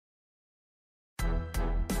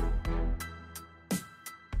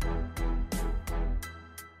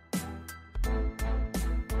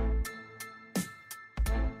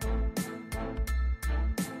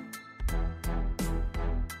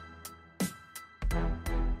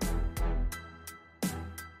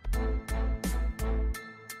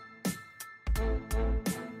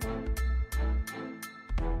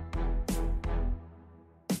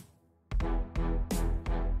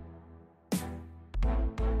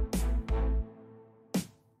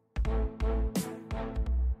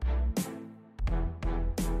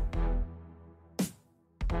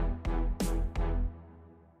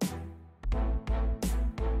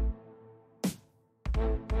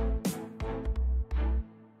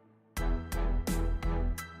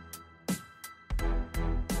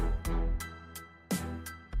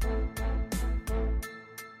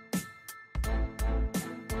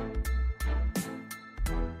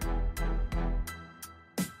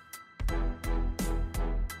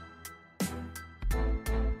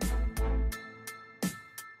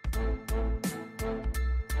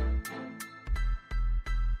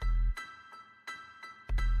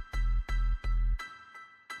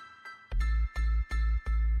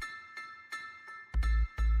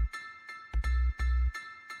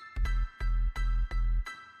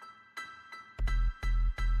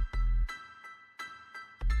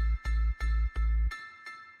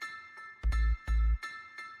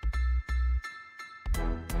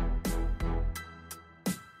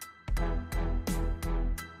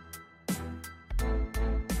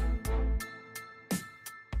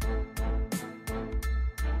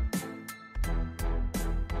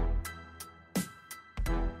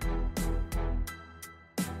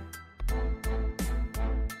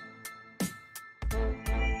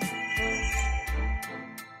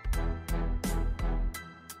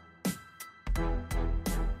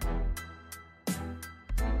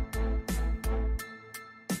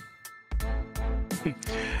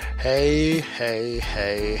Hey, hey,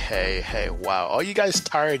 hey, hey, hey. Wow. Are you guys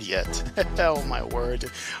tired yet? Oh my word.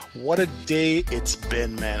 What a day it's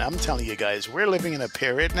been, man. I'm telling you guys, we're living in a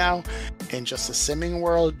period now in just the simming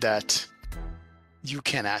world that you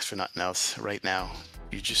can't ask for nothing else right now.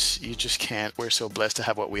 You just can't. We're so blessed to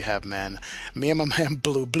have what we have, man. Me and my man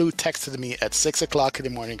Blue. Blue texted me at 6 o'clock in the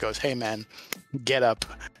morning, goes, "Hey man, get up.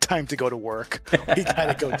 Time to go to work. We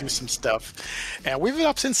gotta go do some stuff." And we've been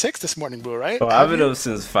up since 6 this morning, Blue, right? Well, I've Have been you? up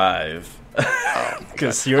since 5. Oh my God.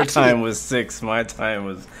 Because your Actually, time was 6, my time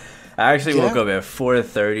was. I actually woke yeah. up at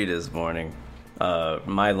 4:30 this morning,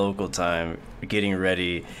 my local time, getting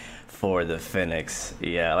ready for the Fenix.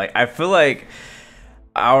 Yeah, like I feel like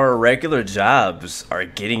our regular jobs are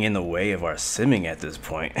getting in the way of our simming at this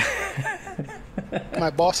point. My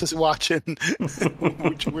boss is watching.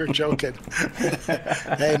 We're joking.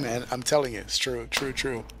 Hey man, I'm telling you, it's true, true,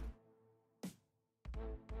 true.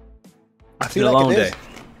 I It's feel been a like it long day. is.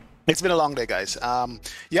 It's been a long day, guys.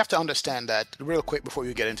 You have to understand that real quick before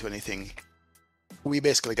you get into anything. We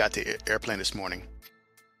basically got the airplane this morning,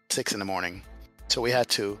 6 in the morning. So we had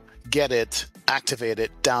to get it, activate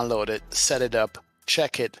it, download it, set it up,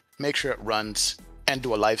 check it, make sure it runs, and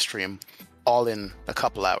do a live stream all in a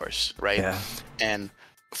couple hours, right? Yeah. And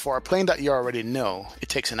for a plane that you already know, it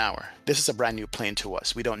takes an hour. This is a brand new plane to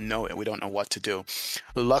us. We don't know it. We don't know what to do.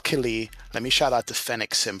 Luckily, let me shout out to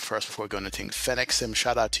Fenix Sim first before we go into things. Fenix Sim,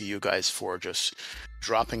 shout out to you guys for just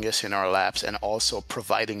dropping this in our laps and also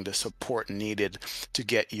providing the support needed to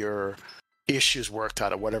get your issues worked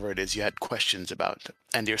out or whatever it is you had questions about.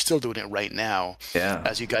 And they're still doing it right now. Yeah.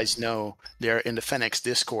 As you guys know, they're in the Fenix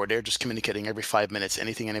Discord. They're just communicating every 5 minutes.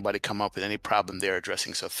 Anything anybody come up with, any problem they're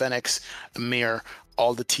addressing. So Fenix, Amir,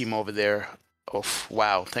 all the team over there. Oh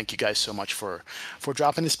wow! Thank you guys so much for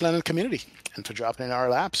dropping this plan in the community and for dropping in our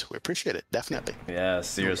laps. We appreciate it definitely. Yeah,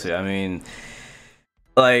 seriously. I mean,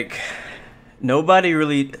 like nobody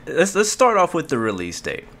really let's start off with the release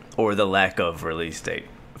date or the lack of release date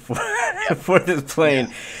for Yep. for this Yeah.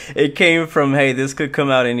 plane. It came from, hey, this could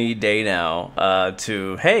come out any day now,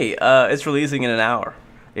 to, hey, it's releasing in an hour,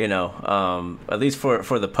 at least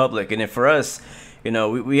for the public. And then for us, we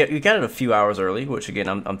got it a few hours early, which again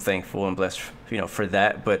I'm thankful and blessed, for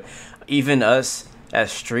that. But even us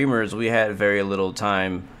as streamers, we had very little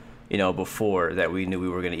time, before that we knew we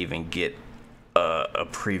were going to even get a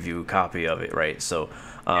preview copy of it, right? So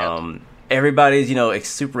Yep. everybody's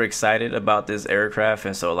super excited about this aircraft,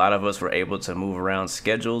 and so a lot of us were able to move around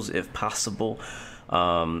schedules if possible.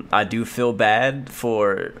 I do feel bad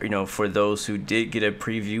for those who did get a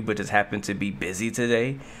preview but just happened to be busy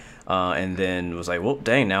today, and then was like, well,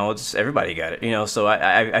 dang, now it's everybody got it, so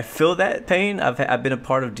I feel that pain. I've been a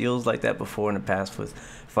part of deals like that before in the past with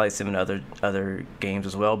Flight Sim and other games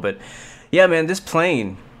as well. But yeah, man, this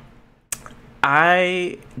plane,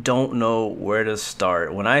 I don't know where to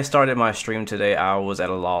start. When I started my stream today, I was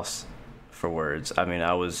at a loss for words. I mean,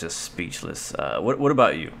 I was just speechless. What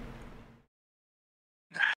about you?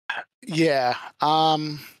 Yeah.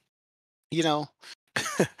 You know,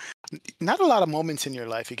 not a lot of moments in your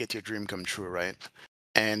life you get your dream come true, right?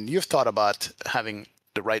 And you've thought about having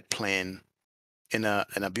the right plane in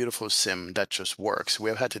a beautiful sim that just works.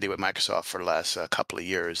 We've had to deal with Microsoft for the last couple of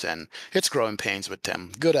years, and it's growing pains with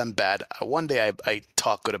them, good and bad. One day I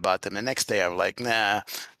talk good about them, the next day I'm like, nah,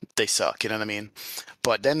 they suck. You know what I mean?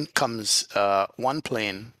 But then comes one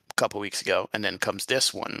plane a couple weeks ago, and then comes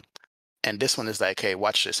this one. And this one is like, hey,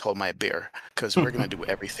 watch this, hold my beer, because we're gonna do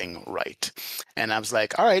everything right. And I was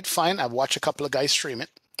like, all right, fine. I've watched a couple of guys stream it.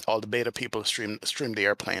 All the beta people stream the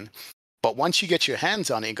airplane. But once you get your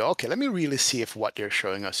hands on it, you go, okay, let me really see if what they're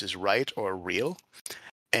showing us is right or real.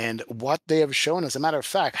 And what they have shown, as a matter of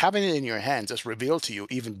fact, having it in your hands just revealed to you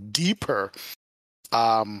even deeper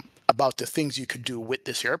about the things you could do with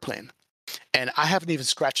this airplane. And I haven't even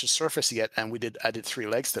scratched the surface yet. And I did 3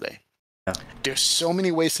 legs today. Yeah. There's so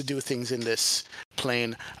many ways to do things in this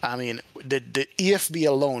plane. I mean, the EFB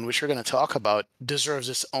alone, which we're going to talk about, deserves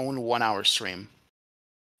its own 1 hour stream.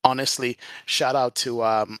 Honestly, shout out to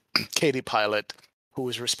Katie Pilot, who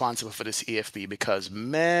was responsible for this EFB, because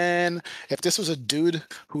man, if this was a dude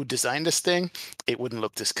who designed this thing, it wouldn't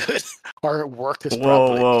look this good or work this Whoa,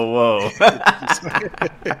 properly. whoa,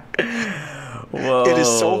 whoa. It is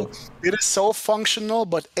so Whoa. it is so functional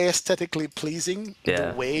but aesthetically pleasing the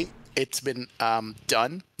Yeah. way it's been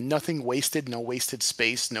done. Nothing wasted, no wasted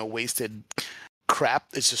space, no wasted crap.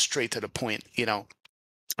 It's just straight to the point.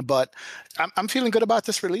 But I'm feeling good about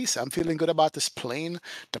this release. I'm feeling good about this plane,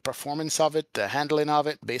 the performance of it, the handling of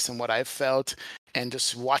it, based on what I've felt, and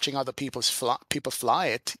just watching other people fly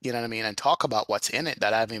it. You know what I mean, and talk about what's in it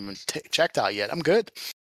that I haven't even checked out yet. I'm good.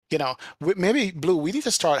 maybe Blue, we need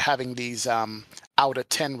to start having these out of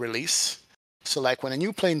 10 release. So like when a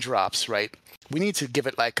new plane drops, right? We need to give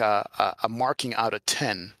it like a marking out of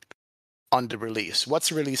 10 on the release. What's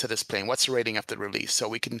the release of this plane? What's the rating of the release? So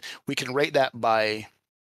we can rate that by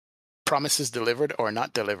promises delivered or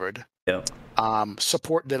not delivered, Yeah.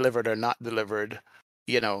 support delivered or not delivered,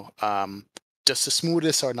 you know, just the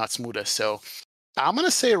smoothest or not smoothest. So I'm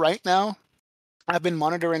gonna say right now, I've been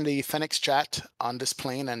monitoring the Fenix chat on this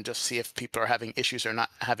plane and just see if people are having issues or not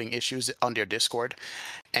having issues on their Discord.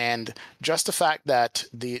 And just the fact that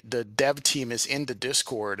the dev team is in the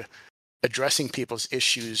Discord addressing people's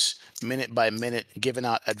issues minute by minute, giving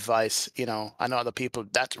out advice, I know other people,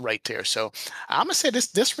 that's right there. So I'm gonna say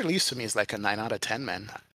this release to me is like a 9 out of 10,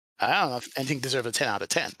 man. I don't know if anything deserves a 10 out of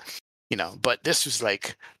 10, but this was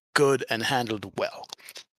like good and handled well.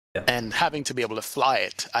 Yeah. And having to be able to fly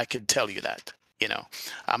it, I could tell you that.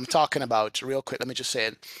 I'm talking about, real quick, let me just say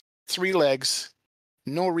it, 3 legs,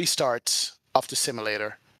 no restarts of the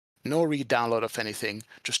simulator, no re-download of anything,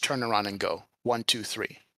 just turn around and go. 1, 2,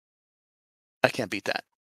 3. I can't beat that.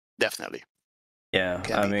 Definitely. Yeah,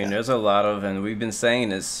 I mean, there's a lot of, and we've been saying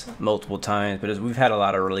this multiple times, but we've had a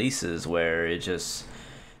lot of releases where it just,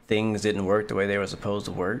 things didn't work the way they were supposed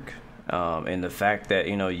to work. And the fact that,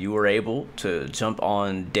 you were able to jump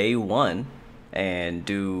on day 1 and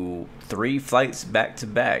do 3 flights back to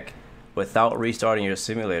back without restarting your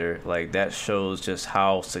simulator, like that shows just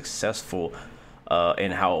how successful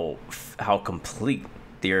and how complete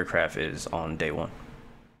the aircraft is on day 1.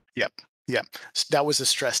 Yep. Yeah, that was a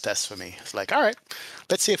stress test for me. It's like, all right,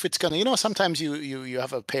 let's see if it's gonna. Sometimes you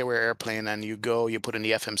have a payware airplane and you put in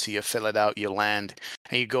the FMC, you fill it out, you land,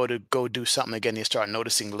 and you go do something again. You start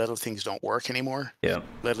noticing little things don't work anymore. Yeah,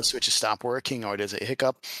 little switches stop working, or there's a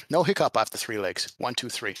hiccup. No hiccup after 3 legs, 1, 2,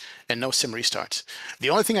 3, and no sim restarts.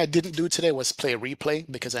 The only thing I didn't do today was play a replay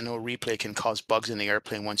because I know a replay can cause bugs in the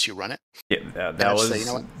airplane once you run it. Yeah,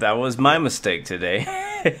 that was my mistake today.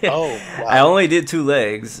 Oh, wow. I only did 2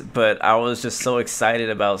 legs, but I was just so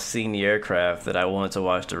excited about seeing the aircraft that I wanted to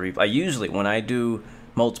watch the replay. I usually, when I do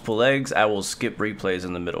multiple legs, I will skip replays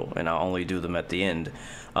in the middle, and I'll only do them at the end.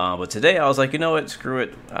 But today I was like, you know what, screw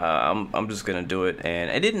it. I'm just gonna do it,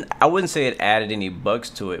 and I wouldn't say it added any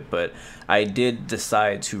bugs to it, but I did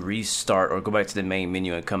decide to restart or go back to the main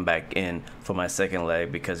menu and come back in for my second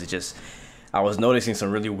leg because I was noticing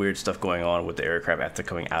some really weird stuff going on with the aircraft after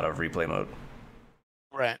coming out of replay mode.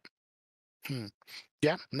 Right.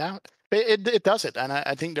 Yeah. Now it does it, and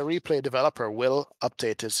I think the replay developer will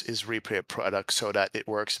update his replay product so that it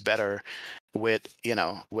works better with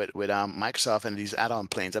Microsoft and these add-on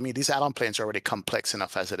planes. I mean, these add-on planes are already complex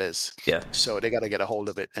enough as it is. Yeah. So they got to get a hold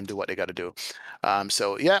of it and do what they got to do.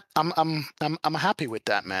 So yeah, I'm happy with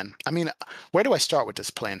that, man. I mean, where do I start with this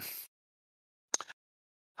plane?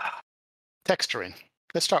 Texturing.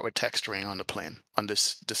 Let's start with texturing on the plane, on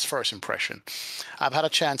this first impression. I've had a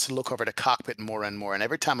chance to look over the cockpit more and more, and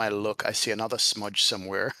every time I look, I see another smudge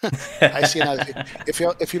somewhere. I see another. If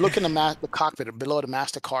you look in the cockpit below the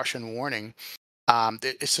master caution warning,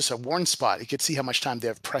 it's just a worn spot. You can see how much time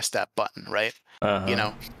they've pressed that button, right?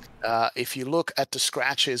 If you look at the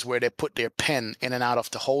scratches where they put their pen in and out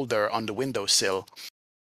of the holder on the windowsill,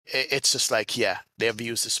 it's just like, yeah, they've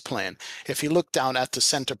used this plane. If you look down at the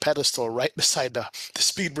center pedestal right beside the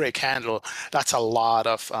speed brake handle, that's a lot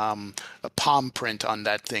of a palm print on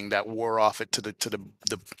that thing that wore off it to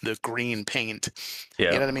the green paint. Yeah.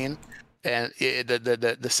 You know what I mean? And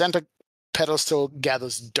the center pedestal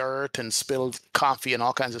gathers dirt and spilled coffee and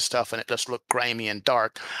all kinds of stuff, and it just looked grimy and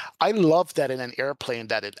dark. I love that in an airplane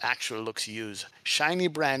that it actually looks used. Shiny,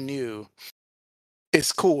 brand new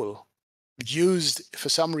is cool. Used for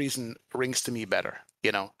some reason rings to me better,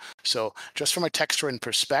 so just from a texture and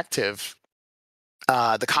perspective,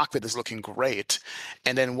 the cockpit is looking great,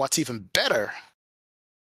 and then what's even better,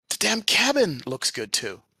 the damn cabin looks good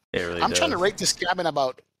too. It really I'm trying does. to rate this cabin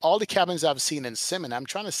about all the cabins I've seen in sim, and I'm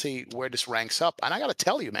trying to see where this ranks up, and I gotta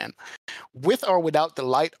tell you, man, with or without the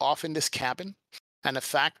light off in this cabin, and the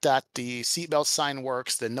fact that the seatbelt sign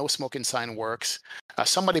works, the no smoking sign works.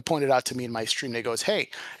 Somebody pointed out to me in my stream, they goes, hey,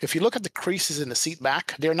 if you look at the creases in the seat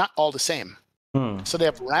back, they're not all the same. So they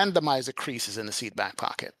have randomized the creases in the seat back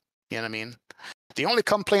pocket. You know what I mean? The only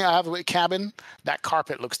complaint I have with cabin, that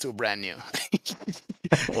carpet looks too brand new.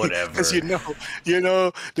 Whatever. Because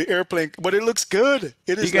the airplane, but it looks good.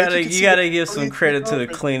 It is. You gotta give some credit to the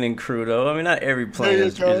cleaning crew, though. I mean, not every plane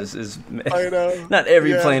is I know. Not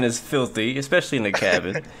every plane is filthy, especially in the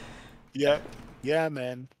cabin. Yeah,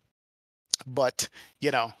 man. But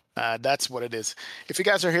that's what it is. If you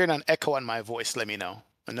guys are hearing an echo on my voice, let me know.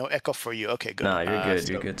 No echo for you. Okay, good. Nah, you're good.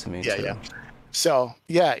 You're good to me too. Yeah. So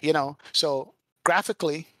yeah, so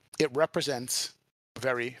graphically, it represents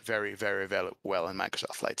very, very, very, very well in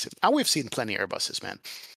Microsoft Flight Sim. And we've seen plenty of Airbuses, man.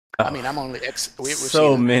 I Oh, mean, I'm only ex. We've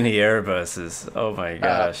so seen many Airbuses. Oh my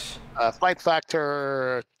uh, gosh. Flight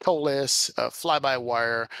Factor, TOLIS,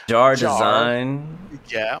 Fly-by-Wire, Jar JAR. design.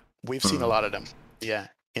 Yeah, we've seen a Mm. lot of them. Yeah,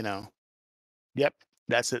 you know. Yep,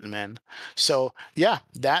 that's it, man. So yeah,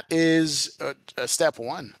 that is step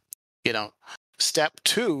one. You know, step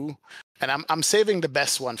two, and I'm saving the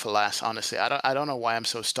best one for last. Honestly, I don't know why I'm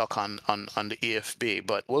so stuck on the EFB,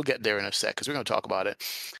 but we'll get there in a sec because we're going to talk about it.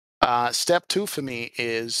 Step two for me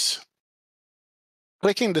is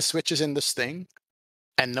clicking the switches in this thing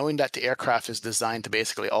and knowing that the aircraft is designed to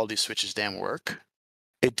basically all these switches damn work.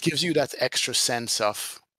 It gives you that extra sense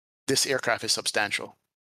of this aircraft is substantial.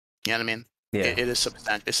 You know what I mean? Yeah. It is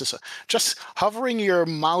substantial. It's just hovering your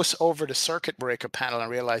mouse over the circuit breaker panel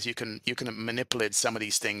and realize you can manipulate some of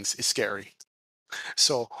these things is scary.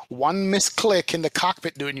 So one misclick in the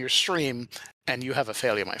cockpit doing your stream, and you have a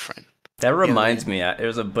failure, my friend. That You know what I reminds mean? me,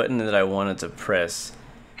 there's a button that I wanted to press.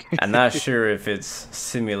 I'm not sure if it's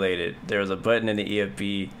simulated. There was a button in the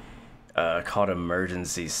EFB called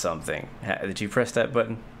emergency something. Did you press that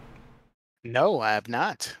button? No, I have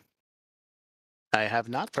not. I have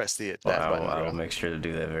not pressed Well, that button, I will bro. make sure to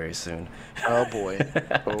do that very soon. Oh boy.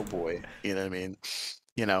 Oh boy. You know what I mean?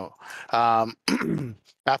 You know, um,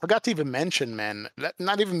 I forgot to even mention, man,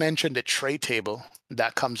 not even mention the tray table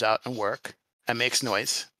that comes out and work and makes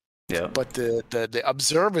noise. Yep. But the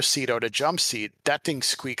observer seat or the jump seat, that thing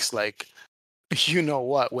squeaks like you know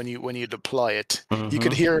what when you deploy it. You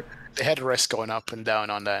could Mm-hmm. hear the headrest going up and down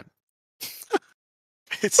on that.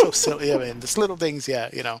 It's so silly. I mean, just little things, yeah.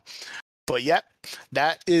 But yeah,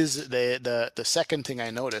 that is the second thing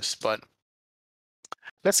I noticed. But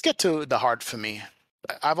let's get to the hard for me.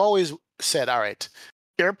 I've always said, all right,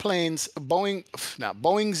 airplanes,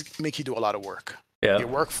 Boeing's make you do a lot of work. You Yep.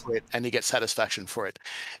 work for it and you get satisfaction for it.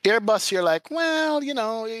 Airbus, you're like, well,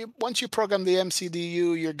 once you program the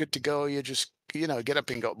MCDU, you're good to go. You just, get up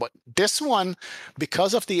and go. But this one,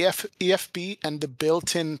 because of the EFB and the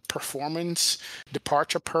built-in performance,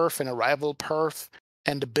 departure perf and arrival perf,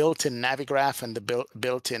 and the built-in Navigraph and the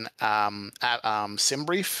built-in sim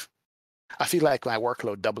brief, I feel like my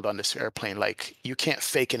workload doubled on this airplane. Like you can't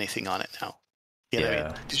fake anything on it now. You know what I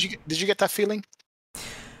mean? Yeah. Did you get that feeling?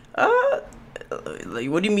 Uh, like,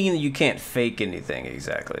 what do you mean you can't fake anything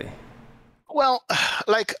exactly? Well,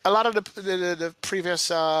 like a lot of the previous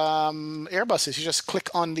Airbuses, you just click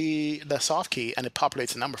on the soft key and it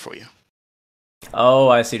populates a number for you. Oh,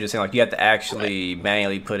 I see what you're saying. Like you have to Right. actually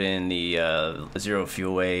manually put in the zero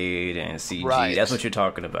fuel weight and CG. That's what Right. you're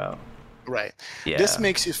talking about. Right. This Yeah.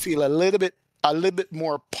 makes you feel a little bit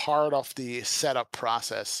more part of the setup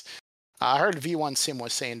process. I heard V1 Sim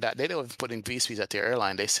was saying that they don't even put in VSPs at their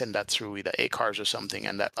airline. They send that through either A cars or something,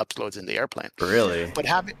 and that uploads in the airplane. Really? But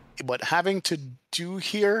having to do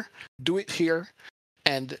it here,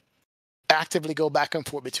 and actively go back and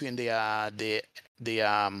forth between the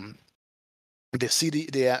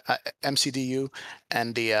MCDU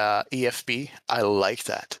and the EFB. I like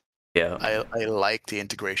that. Yeah. I like the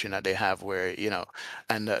integration that they have where,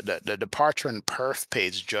 and the departure and perf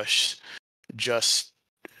page just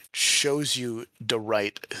shows you the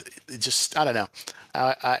right. It just I don't know.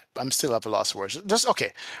 I'm still at a loss of words. Just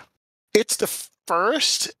okay. It's the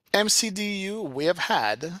first MCDU we have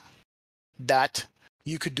had that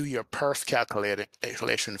you could do your perf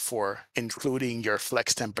calculation for, including your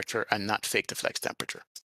flex temperature and not fake the flex temperature.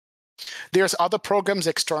 There's other programs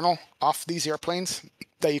external off these airplanes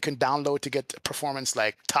that you can download to get performance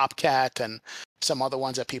like Topcat and some other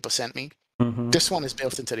ones that people sent me. Hmm. This one is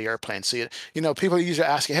built into the airplane. So, people usually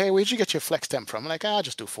ask you, hey, where'd you get your flex temp from? I'm like, I'll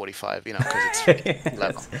just do 45, because it's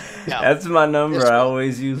level. that's, Now, that's my number. this I one,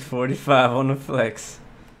 always use 45 on the flex.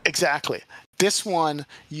 exactly. This one,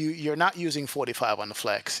 you're not using 45 on the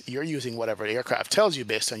flex. You're using whatever the aircraft tells you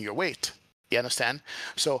based on your weight. You understand?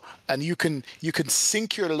 So, and you can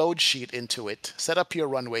sync your load sheet into it, set up your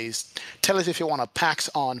runways, tell it if you want a PAX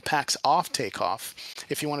on, PAX off takeoff,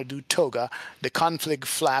 if you want to do toga, the config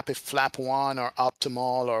flap, if flap one or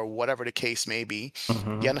optimal or whatever the case may be.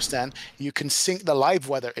 Hmm. You understand? You can sync the live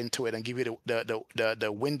weather into it and give you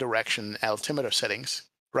the wind direction altimeter settings,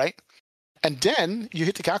 right? And then you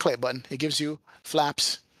hit the calculate button. It gives you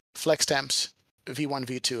flaps, flex temps, V1,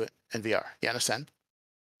 V2, and VR. You understand?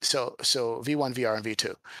 So V1, VR, and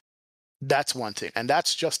V2. That's one thing, and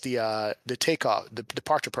that's just the takeoff, the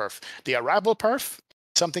departure perf. The arrival perf.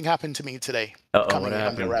 Something happened to me today Uh-oh, what coming in on the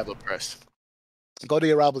happened? arrival perf. Go to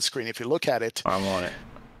the arrival screen. If you look at it, I'm on it.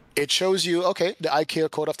 it shows you okay the ICAO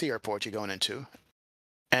code of the airport you're going into,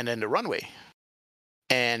 and then the runway.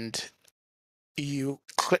 and you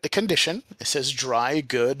click the condition. It says dry,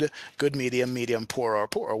 good, good, medium, medium, poor,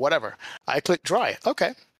 or whatever. I click dry.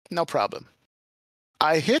 Okay, no problem.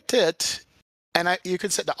 I hit it, and you can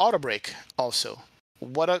set the auto brake also.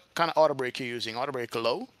 What kind of auto brake you're using? Auto brake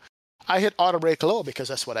low? I hit auto brake low because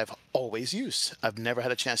that's what I've always used. I've never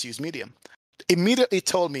had a chance to use medium. Immediately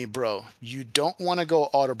told me, bro, you don't want to go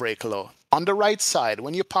auto brake low. On the right side,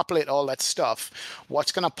 when you populate all that stuff,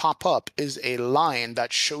 what's going to pop up is a line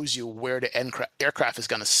that shows you where the aircraft is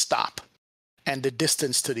going to stop and the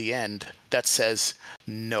distance to the end that says,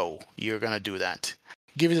 no, you're going to do that.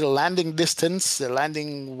 Give you the landing distance, the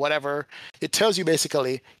landing whatever. It tells you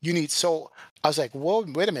basically you need. So I was like, whoa,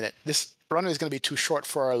 wait a minute. This runway is going to be too short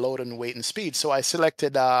for our load and weight and speed. So I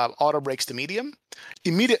selected auto brakes to medium.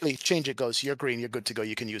 Immediately change it, goes, you're green, you're good to go.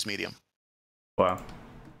 You can use medium. Wow.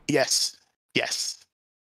 Yes. Yes.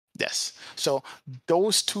 Yes. So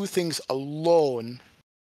those two things alone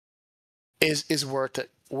is worth it,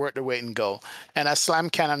 worth the wait and go. And as Slam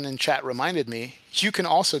Cannon in chat reminded me, you can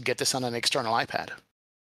also get this on an external iPad.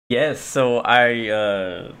 Yes, so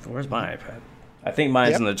where's my iPad? I think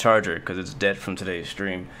mine's in the charger because it's dead from today's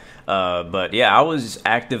stream. But yeah, I was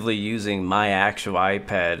actively using my actual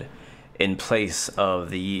iPad in place of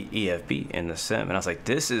the EFB in the sim. And I was like,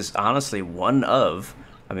 this is honestly one of,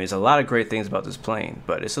 I mean, there's a lot of great things about this plane,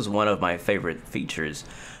 but this is one of my favorite features.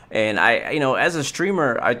 And I, as a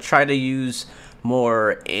streamer, I try to use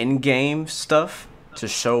more in-game stuff to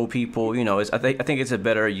show people, I think it's a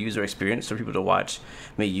better user experience for people to watch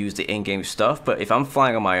me use the in-game stuff. But if I'm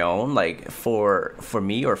flying on my own, like for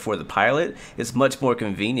me or for the pilot, it's much more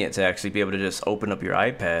convenient to actually be able to just open up your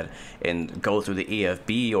iPad and go through the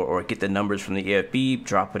EFB or get the numbers from the EFB,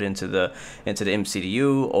 drop it into the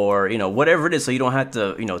MCDU or whatever it is, so you don't have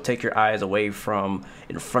to take your eyes away from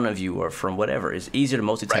in front of you or from whatever. It's easier to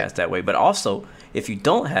multitask that way. But also, if you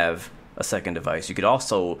don't have a second device, you could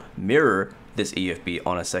also mirror this EFB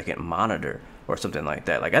on a second monitor or something like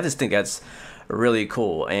that. Like, I just think that's really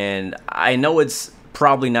cool, and I know it's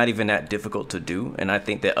probably not even that difficult to do, and I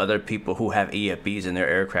think that other people who have EFBs in their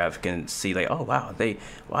aircraft can see like, oh wow,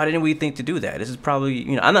 why didn't we think to do that? This is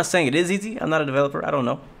probably, I'm not saying it is easy, I'm not a developer, I don't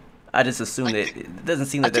know, I just assume that it doesn't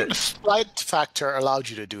seem like that. The flight factor allowed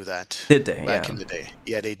you to do that. Did they? Back in the day.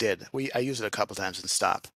 Yeah, they did. I used it a couple times and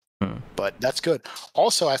stopped. But that's good.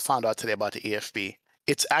 Also, I found out today about the EFB.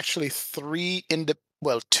 It's actually two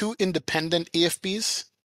independent EFBs.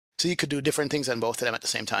 So you could do different things on both of them at the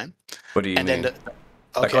same time. What do you mean?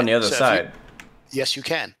 Like on the other side? Yes, you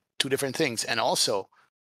can. Two different things. And also,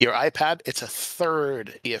 your iPad, it's a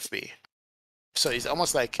third EFB. So it's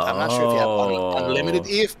almost like, I'm not sure if you have unlimited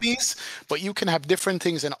EFBs, but you can have different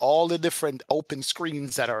things in all the different open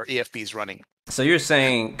screens that are EFBs running. So you're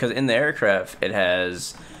saying, because in the aircraft, it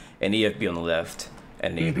has an EFB on the left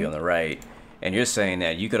and an EFB on the right. And you're saying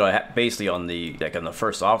that you could basically on the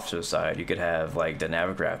first officer side, you could have like the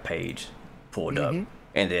Navigraph page pulled up,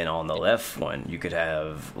 and then on the left one, you could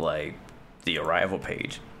have like the arrival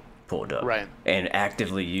page pulled up, right? And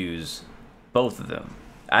actively use both of them.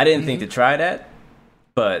 I didn't think to try that,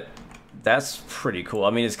 but that's pretty cool.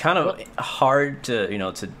 I mean, it's kind of hard to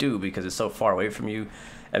to do because it's so far away from you.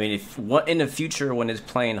 I mean, if in the future when this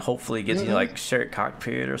plane hopefully gets like shared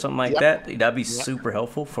cockpit or something like that'd be super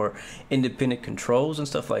helpful for independent controls and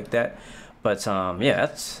stuff like that. But yeah,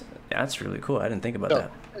 that's really cool. I didn't think about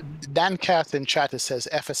that. Dan Cath in chat says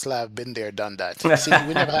FS Lab been there, done that. See,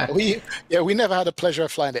 we never had the pleasure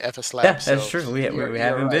of flying the FS Lab. Yeah, that's true. We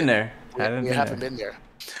haven't been there. We haven't been there.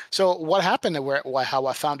 So what happened? How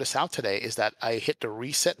I found this out today is that I hit the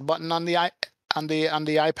reset button on the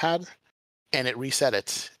iPad. And it reset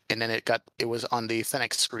it, and then it was on the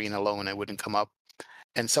Fenix screen alone. It wouldn't come up.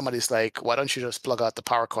 And somebody's like, "Why don't you just plug out the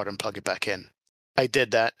power cord and plug it back in?" I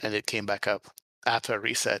did that, and it came back up after a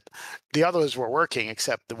reset. The others were working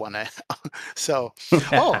except the one. So,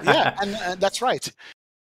 and that's right.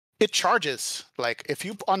 It charges. Like if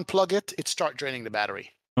you unplug it, it starts draining the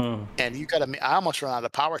battery. And I almost ran out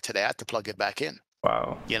of power today. I had to plug it back in.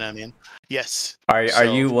 Wow. You know what I mean? Yes. Are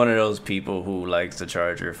you one of those people who likes to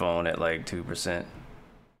charge your phone at like 2%?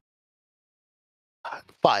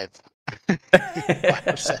 5%.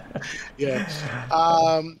 Yeah.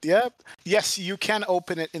 Yes, you can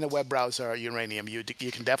open it in a web browser, Uranium. You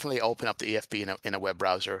can definitely open up the EFB in a web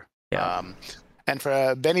browser. Yeah. And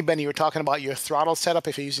for Benny, you were talking about your throttle setup.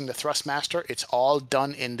 If you're using the Thrustmaster, it's all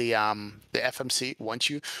done in the FMC. Once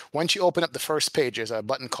you open up the first page, there's a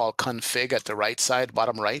button called Config at the right side,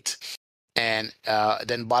 bottom right, and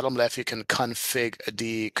then bottom left you can config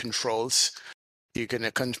the controls. You can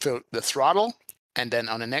config the throttle, and then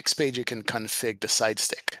on the next page you can config the side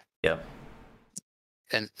stick. Yeah.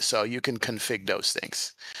 and so you can config those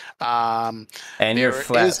things. And There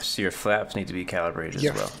is your flaps need to be calibrated as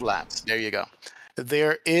your well. flaps. There you go.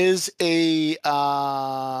 There is a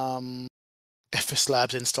FS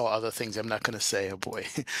Labs install other things I'm not going to say. Oh boy.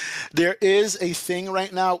 There is a thing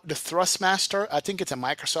right now, the Thrustmaster. I think it's a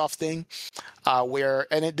Microsoft thing, where,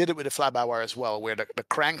 and it did it with the fly-by-wire as well, where the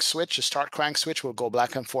crank switch, the start crank switch will go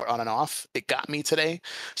back and forth on and off. It got me today.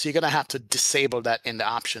 So you're going to have to disable that in the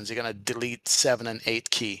options. You're going to delete 7 and 8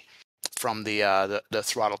 key from the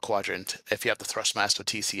throttle quadrant if you have the Thrustmaster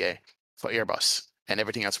TCA for Airbus, and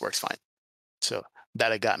everything else works fine. So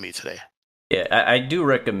that it got me today. Yeah, I do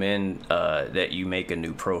recommend that you make a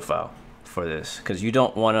new profile for this, because you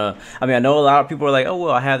don't want to. I mean, I know a lot of people are like, oh,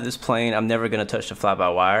 well, I have this plane, I'm never going to touch the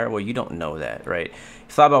fly-by-wire. Well, you don't know that, right?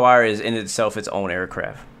 Fly-by-wire is in itself its own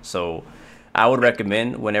aircraft. So I would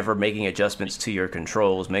recommend, whenever making adjustments to your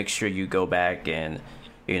controls, make sure you go back and,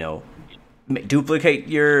 duplicate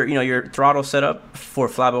your throttle setup for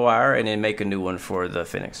fly-by-wire, and then make a new one for the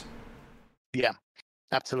Fenix. Yeah.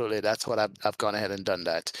 Absolutely. That's what I've gone ahead and done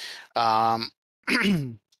that.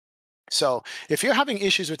 So if you're having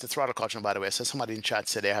issues with the throttle quadrant, by the way, so somebody in chat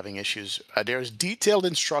said they're having issues. There's detailed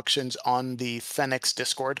instructions on the Fenix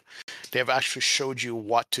Discord. They've actually showed you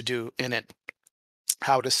what to do in it,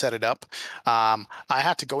 how to set it up. I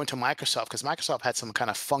had to go into Microsoft because Microsoft had some kind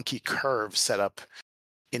of funky curve set up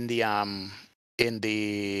in the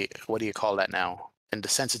what do you call that now? In the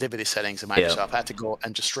sensitivity settings of Microsoft. Yeah. I had to go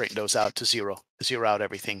and just straighten those out to zero out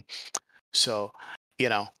everything. So,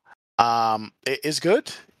 it is good.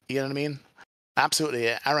 You know what I mean?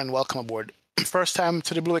 Absolutely. Aaron, welcome aboard. First time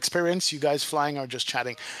to the Blu-XPerience. You guys flying or just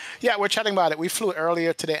chatting? Yeah, we're chatting about it. We flew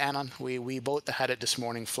earlier today, Anon. We both had it this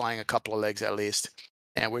morning, flying a couple of legs at least.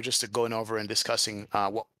 And we're just going over and discussing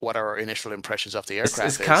what our initial impressions of the aircraft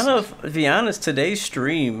is. It's kind of, to be honest, today's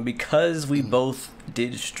stream, because we both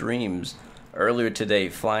did streams earlier today,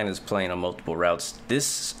 flying this plane on multiple routes.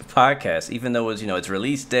 This podcast, even though it's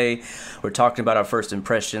release day, we're talking about our first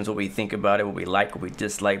impressions, what we think about it, what we like, what we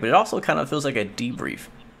dislike, but it also kind of feels like a debrief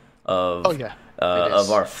of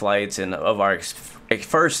of our flights and of our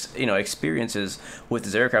first experiences with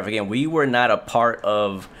this aircraft. Again, we were not a part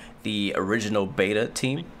of the original beta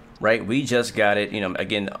team, right? We just got it,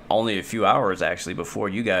 again, only a few hours actually before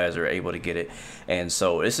you guys are able to get it. And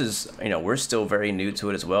so this is, we're still very new to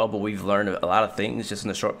it as well, but we've learned a lot of things just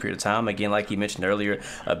in a short period of time. Again, like you mentioned earlier,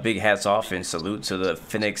 a big hats off and salute to the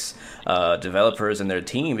Fenix developers and their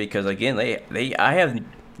team, because again, I have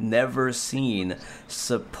never seen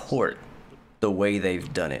support the way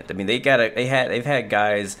they've done it. I mean, they've had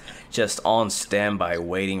guys just on standby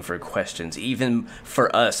waiting for questions. Even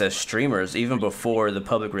for us as streamers, even before the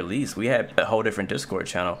public release, we had a whole different Discord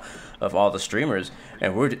channel of all the streamers,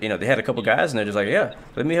 and they had a couple guys, and they're just like, yeah,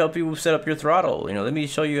 let me help you set up your throttle. Let me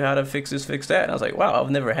show you how to fix this, fix that. And I was like, wow,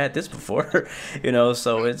 I've never had this before.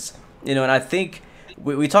 So it's and I think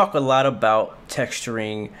we talk a lot about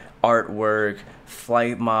texturing, artwork,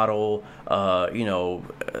 flight model,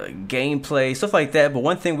 gameplay, stuff like that. But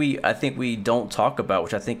one thing I think we don't talk about,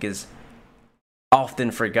 which I think is often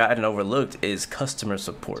forgotten and overlooked, is customer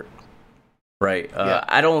support. Right? Yeah.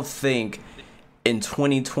 I don't think in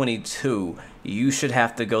 2022 you should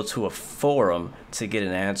have to go to a forum to get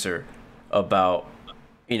an answer about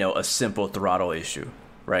a simple throttle issue.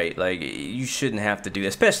 Right, like you shouldn't have to do that,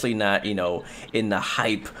 especially not in the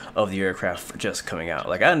hype of the aircraft just coming out.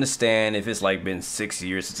 Like, I understand if it's like been 6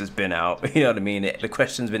 years since it's been out, you know what I mean, the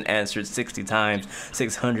question's been answered 60 times,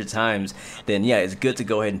 600 times, then yeah, it's good to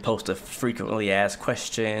go ahead and post a frequently asked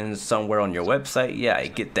questions somewhere on your website. Yeah, I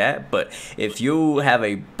get that, but if you have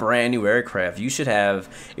a brand new aircraft, you should have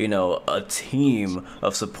a team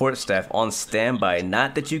of support staff on standby,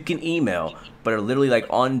 not that you can email, but are literally like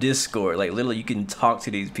on Discord. Like, literally you can talk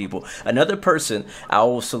to these people. Another person I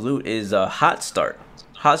will salute is Hot Start.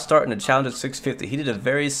 Hot Start in the Challenger 650. He did a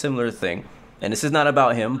very similar thing. And this is not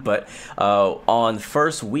about him, but on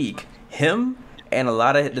first week, him and a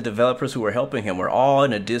lot of the developers who were helping him were all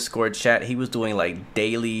in a Discord chat. He was doing like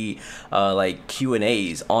daily like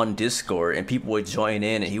Q&As on Discord, and people would join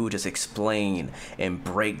in, and he would just explain and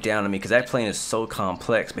break down. I mean, because that plane is so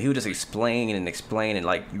complex, but he would just explain, and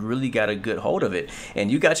like, you really got a good hold of it,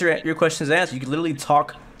 and you got your questions answered. You could literally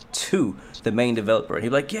talk to the main developer, and he'd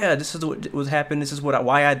be like, yeah, this is what was happening, this is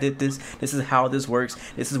why I did this is how this works,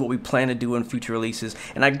 this is what we plan to do in future releases.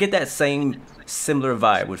 And I get that similar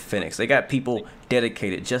vibe with Fenix. They got people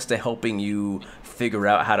dedicated just to helping you figure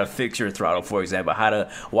out how to fix your throttle, for example,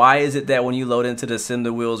 why is it that when you load into the sim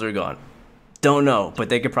the wheels are gone, Don't know, but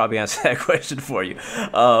they could probably answer that question for you.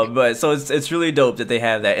 But so it's really dope that they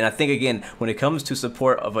have that, and I think again when it comes to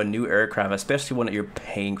support of a new aircraft, especially one that you're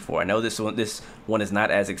paying for. I know this one is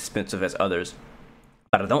not as expensive as others,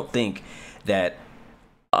 but I don't think that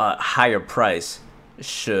a higher price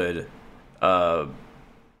should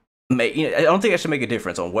make. I don't think that should make a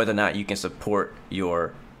difference on whether or not you can support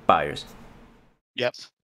your buyers. Yep.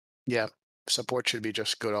 Yeah. Support should be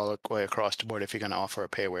just good all the way across the board if you're going to offer a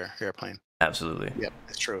payware airplane. Absolutely. Yep,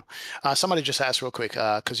 that's true. Somebody just asked real quick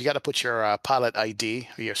because you got to put your pilot ID,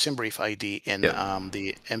 your SimBrief ID in Yep.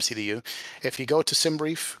 the MCDU. If you go to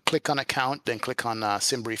SimBrief, click on account, then click on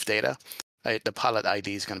SimBrief data. The pilot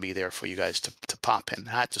ID is going to be there for you guys to pop in.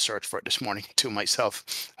 I had to search for it this morning too myself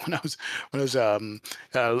when I was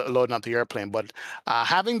loading up the airplane. But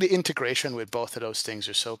having the integration with both of those things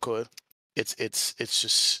are so cool. It's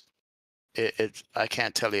just I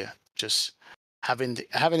can't tell you. Just having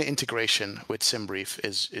the integration with SimBrief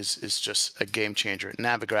is just a game changer.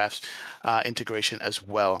 Navigraph's integration as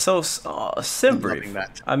well. So I'm loving SimBrief,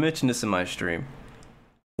 that. I mentioned this in my stream.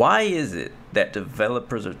 Why is it that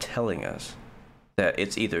developers are telling us that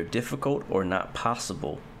it's either difficult or not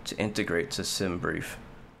possible to integrate to SimBrief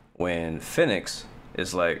when Fenix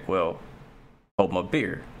is like, well, hold my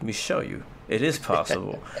beer, let me show you. It is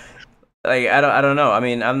possible. Like I don't know. I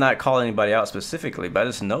mean, I'm not calling anybody out specifically, but I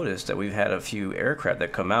just noticed that we've had a few aircraft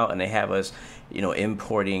that come out and they have us,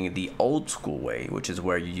 importing the old school way, which is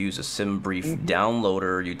where you use a SimBrief Mhm.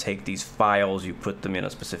 downloader. You take these files, you put them in a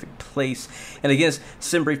specific place, and again,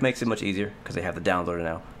 SimBrief makes it much easier because they have the downloader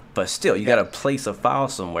now. But still, you got to Yeah. place a file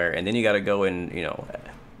somewhere, and then you got to go and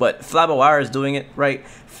But Fly-by-Wire is doing it, right?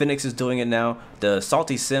 Fenix is doing it now. The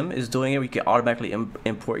Salty Sim is doing it. We can automatically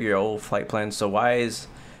import your old flight plans. So why is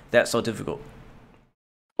that so difficult?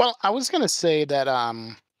 Well, I was gonna say that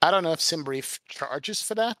I don't know if SimBrief charges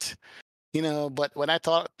for that. But when I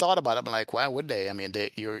thought about it, I'm like, why would they? I mean,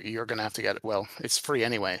 you're gonna have to get it. Well, it's free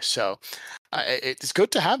anyway, so it's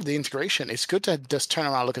good to have the integration. It's good to just turn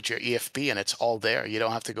around, look at your EFB, and it's all there. You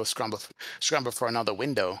don't have to go scramble for another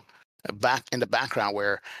window back in the background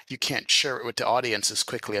where you can't share it with the audience as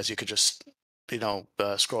quickly as you could just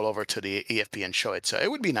scroll over to the EFB and show it. So it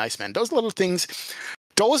would be nice, man. Those are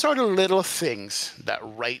the little things that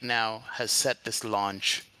right now has set this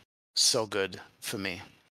launch so good for me.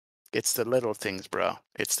 It's the little things, bro.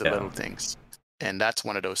 It's the Yeah. little things. And that's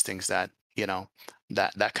one of those things that,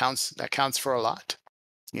 that counts for a lot.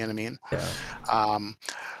 You know what I mean? Yeah. Um,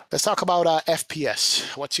 let's talk about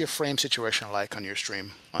FPS. What's your frame situation like on your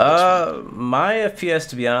stream on this one? My FPS,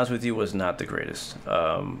 to be honest with you, was not the greatest.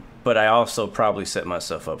 But I also probably set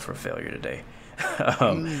myself up for failure today.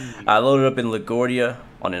 Mm, I loaded up in LaGuardia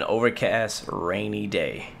on an overcast, rainy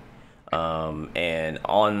day. And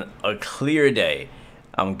on a clear day,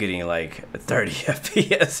 I'm getting like 30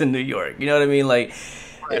 FPS in New York. You know what I mean? Like,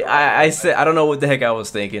 I right. said, I don't know what the heck I was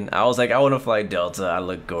thinking. I was like, I want to fly Delta. I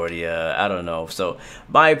LaGuardia. I don't know. So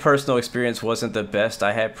my personal experience wasn't the best.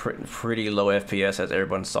 I had pretty low FPS, as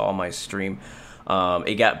everyone saw on my stream.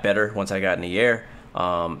 It got better once I got in the air.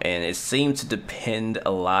 And it seemed to depend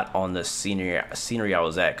a lot on the scenery I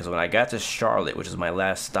was at. Because when I got to Charlotte, which is my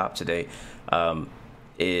last stop today,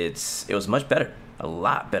 it was much better, a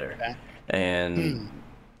lot better, Okay. and Hmm.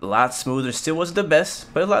 a lot smoother. Still wasn't the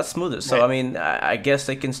best, but a lot smoother. So I Right. mean, I guess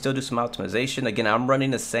they can still do some optimization. Again, I'm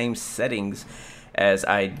running the same settings as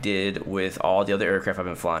I did with all the other aircraft I've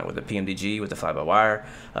been flying with the PMDG, with the fly-by-wire.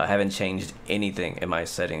 I haven't changed anything in my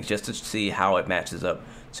settings just to see how it matches up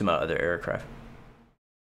to my other aircraft.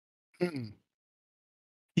 Hmm.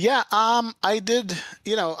 Yeah, I did,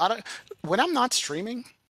 I don't when I'm not streaming,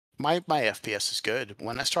 my FPS is good.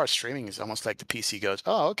 When I start streaming, it's almost like the PC goes,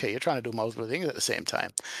 "Oh, okay, you're trying to do multiple things at the same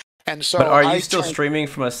time." And But so are you I still turn streaming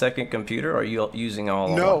from a second computer, or are you using all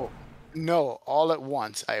on one? no, no, all at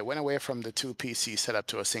once. I went away from the two PC setup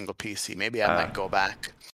to a single PC. Maybe I Uh, might go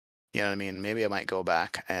back. You know what I mean? Maybe I might go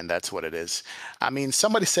back, and that's what it is. I mean,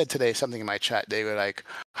 somebody said today something in my chat. They were like,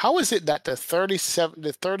 "How is it that the 30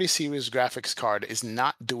 series graphics card is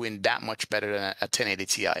not doing that much better than a 1080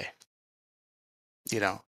 Ti?" You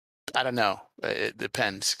know, I don't know. It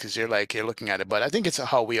depends because you're looking at it, but I think it's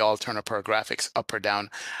how we all turn up our graphics up or down.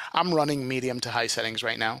 I'm running medium to high settings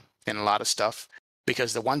right now in a lot of stuff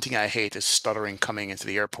because the one thing I hate is stuttering coming into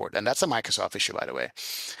the airport, and that's a Microsoft issue, by the way.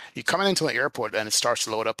 You coming into an airport and it starts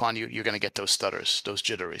to load up on you, you're going to get those stutters, those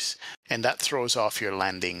jitteries, and that throws off your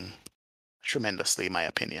landing tremendously, in my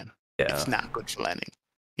opinion. yeah. It's not good for landing.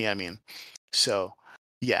 You know what I mean? So,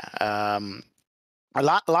 yeah. a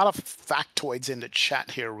lot of factoids in the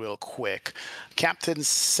chat here, real quick. Captain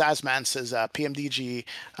Sazman says PMDG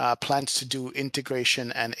plans to do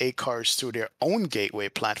integration and ACARS through their own gateway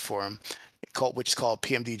platform, which is called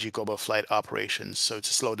PMDG Global Flight Operations. So it's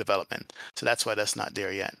a slow development. So that's why that's not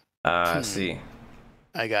there yet. I see.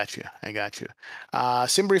 I got you.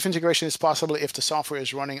 SimBrief integration is possible if the software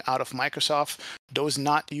is running out of Microsoft. Those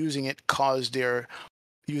not using it cause they're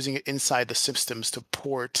using it inside the systems to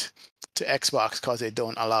port to Xbox because they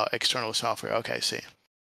don't allow external software. Okay, I see.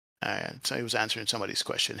 All right, so he was answering somebody's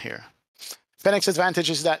question here. Fenix advantage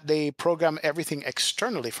is that they program everything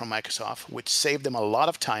externally from Microsoft, which saved them a lot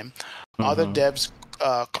of time. Other devs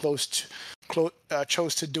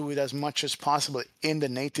chose to do it as much as possible in the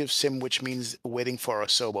native sim, which means waiting for a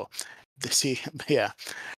Sobo. See, yeah,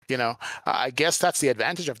 I guess that's the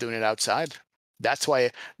advantage of doing it outside. That's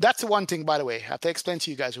why. That's the one thing, by the way, I have to explain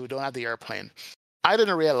to you guys who don't have the airplane. I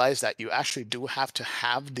didn't realize that you actually do have to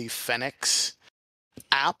have the Fenix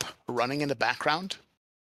app running in the background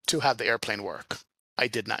to have the airplane work. I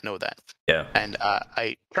did not know that. Yeah. And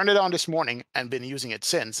I turned it on this morning and been using it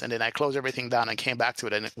since. And then I closed everything down and came back to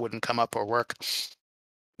it and it wouldn't come up or work.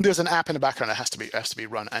 There's an app in the background that has to be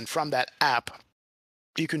run. And from that app,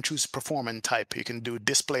 you can choose performance type. You can do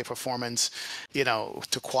display performance,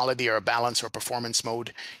 to quality or balance or performance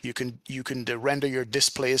mode. You can render your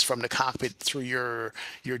displays from the cockpit through your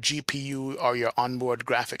GPU or your onboard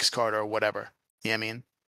graphics card or whatever. You know what I mean?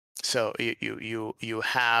 So you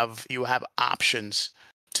have options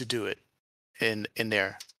to do it in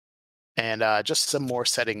there, and just some more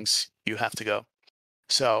settings you have to go.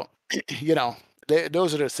 So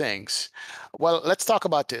those are the things. Well, let's talk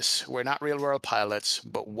about this. We're not real world pilots,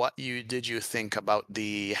 but what did you think about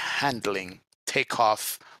the handling,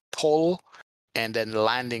 takeoff, pull, and then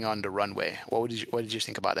landing on the runway? What did you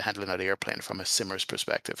think about the handling of the airplane from a simmer's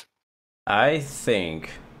perspective? I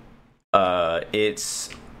think it's,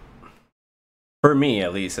 for me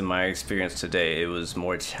at least in my experience today, it was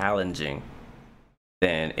more challenging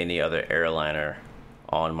than any other airliner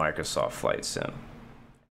on Microsoft Flight Sim.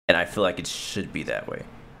 And I feel like it should be that way.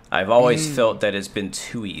 I've always felt that it's been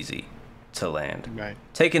too easy to land. Right.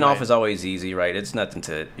 Taking off is always easy, right? It's nothing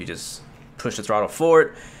to, you just push the throttle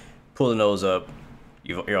forward, pull the nose up,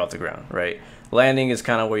 you're off the ground, right? Landing is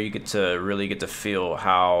kind of where you really get to feel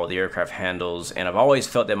how the aircraft handles. And I've always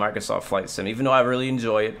felt that Microsoft Flight Sim, even though I really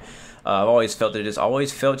enjoy it, I've always felt that it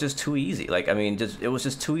always felt just too easy. Like, I mean, it was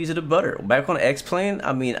just too easy to butter. Back on the X-Plane,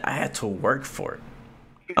 I mean, I had to work for it.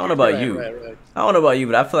 I don't know about you. Right. I don't know about you,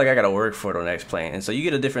 but I feel like I got to work for it on X-Plane. And so you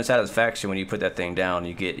get a different satisfaction when you put that thing down.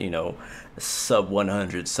 You get, sub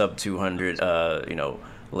 100, sub 200,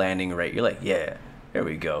 landing rate. You're like, yeah, there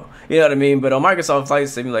we go. You know what I mean? But on Microsoft Flight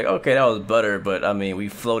Sim, you're like, okay, that was butter, but I mean, we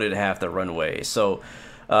floated half the runway. So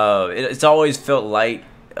it's always felt light,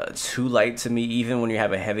 too light to me. Even when you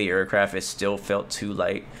have a heavy aircraft, it still felt too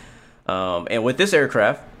light. And with this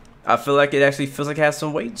aircraft, I feel like it actually feels like it has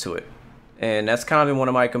some weight to it. And that's kind of been one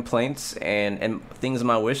of my complaints and things on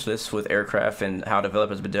my wish list with aircraft and how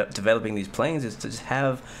developers been developing these planes is to just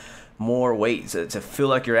have more weight, to feel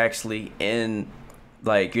like you're actually in,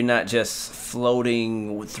 like you're not just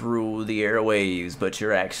floating through the airwaves, but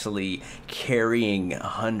you're actually carrying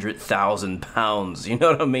 100,000 pounds. You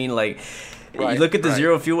know what I mean? Like, you look at the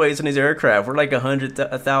zero fuel weights in these aircraft, we're like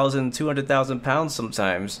 100,000, 200,000 pounds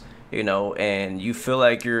sometimes, and you feel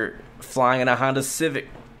like you're flying in a Honda Civic.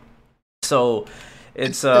 So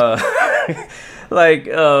it's yeah,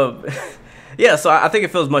 so I think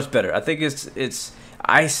it feels much better. I think it's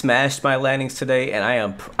I smashed my landings today, and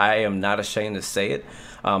I am not ashamed to say it,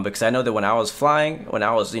 because I know that when I was flying, when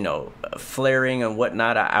I was flaring and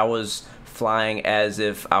whatnot, I was flying as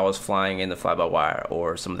if I was flying in the fly-by-wire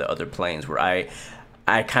or some of the other planes where I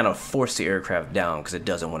kind of force the aircraft down because it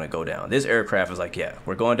doesn't want to go down. This aircraft is like, yeah,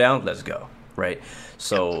 we're going down, let's go, right?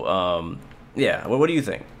 So yeah, what do you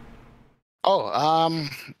think?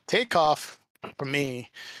 Takeoff for me,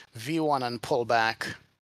 V1 and pullback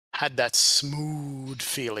had that smooth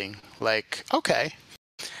feeling, like, okay.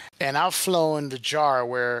 And I've flown the jar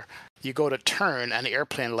where you go to turn and the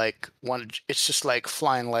airplane it's just like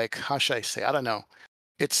flying, like, how should I say? I don't know.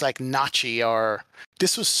 It's like notchy, or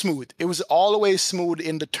this was smooth. It was always smooth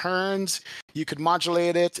in the turns. You could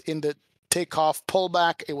modulate it in the takeoff,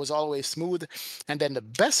 pullback. It was always smooth. And then the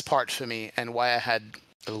best part for me, and why I had,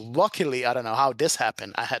 luckily, I don't know how this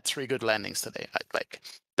happened, I had 3 good landings today.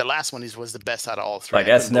 The last one was the best out of all 3. Like,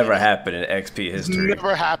 that's never happened in XP history.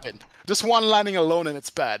 Never happened. Just one landing alone and it's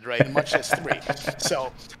bad, right? Much less 3.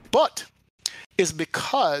 So, but is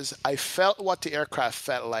because I felt what the aircraft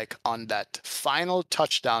felt like on that final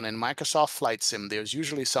touchdown in Microsoft Flight Sim. There's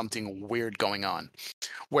usually something weird going on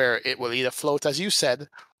where it will either float, as you said,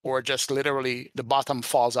 or just literally the bottom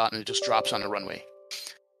falls out and it just drops on the runway.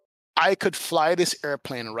 I could fly this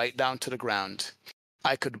airplane right down to the ground.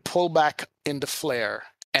 I could pull back in the flare,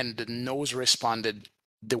 and the nose responded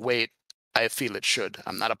the way I feel it should.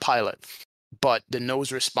 I'm not a pilot, but the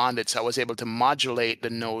nose responded, so I was able to modulate the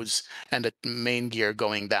nose and the main gear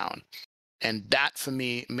going down. And that for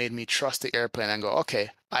me made me trust the airplane and go, okay,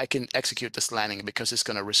 I can execute this landing because it's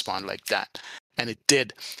going to respond like that. And it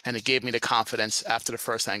did. And it gave me the confidence after the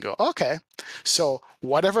first time, go, okay, so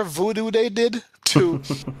whatever voodoo they did to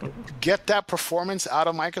get that performance out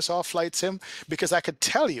of Microsoft Flight Sim, because I could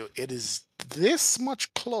tell you it is this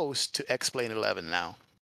much close to X-Plane 11 now.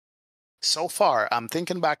 So far, I'm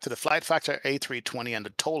thinking back to the Flight Factor A320 and the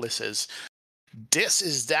TOLUSes. This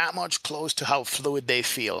is that much close to how fluid they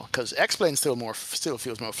feel, because X-Plane still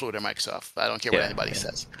feels more fluid than Microsoft. I don't care what anybody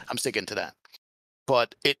says. I'm sticking to that.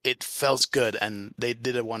 But it felt good, and they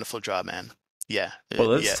did a wonderful job, man. Yeah. Well,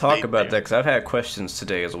 let's talk about that, because I've had questions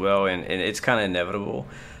today as well, and it's kind of inevitable.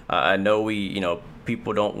 I know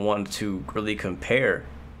people don't want to really compare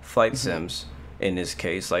flight sims in this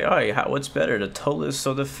case. Like, all right, what's better, the TOLUS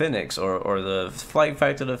or the Fenix, or the Flight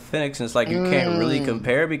Factor the Fenix? And it's like you can't really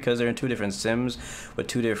compare because they're in two different sims with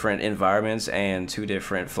two different environments and two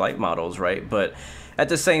different flight models, right? But at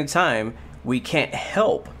the same time, we can't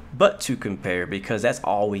help but to compare because that's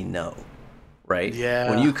all we know, right? Yeah.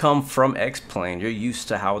 When you come from X-Plane, you're used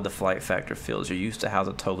to how the Flight Factor feels. You're used to how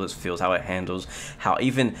the TOLUS feels, how it handles, how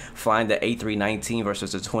even flying the A319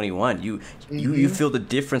 versus the 21, you feel the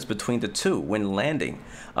difference between the two when landing.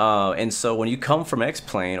 And so when you come from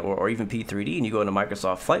X-Plane or even P3D and you go into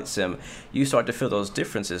Microsoft Flight Sim, you start to feel those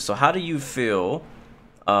differences. So how do you feel?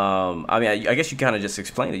 I guess you kind of just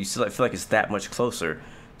explained it. You still feel like it's that much closer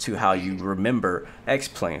to how you remember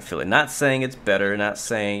X-Plane feeling. Not saying it's better, not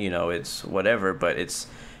saying, it's whatever, but it's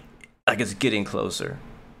like it's getting closer.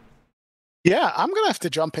 Yeah, I'm going to have to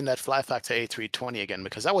jump in that Fly Factor A320 again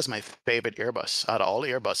because that was my favorite Airbus out of all the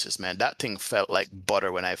Airbuses, man. That thing felt like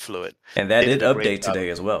butter when I flew it. And that did update today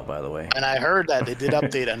as well, by the way. And I heard that it did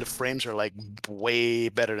update and the frames are like way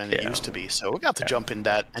better than it used to be. So we got to jump in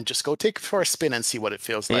that and just go take it for a spin and see what it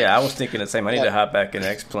feels like. Yeah, I was thinking the same. I need to hop back in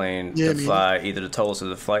X-Plane to fly either the TOLUS or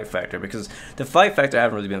the Flight Factor because the Flight Factor I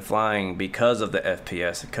haven't really been flying because of the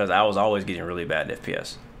FPS because I was always getting really bad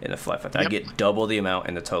FPS in the Flight Factor. I get double the amount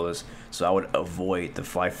in the TOLUS, so I would avoid the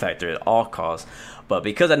Flight Factor at all costs. But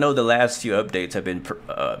because I know the last few updates have been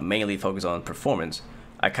mainly focused on performance,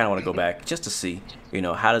 I kind of want to go back just to see,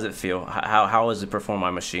 how does it feel? How does it perform my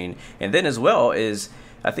machine? And then as well is,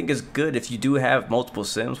 I think it's good if you do have multiple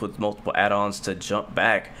sims with multiple add-ons to jump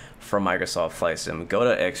back from Microsoft Flight Sim. Go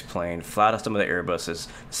to X-Plane, fly to some of the Airbuses.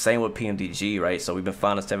 Same with PMDG, right? So we've been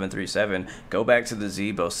flying a 737. Go back to the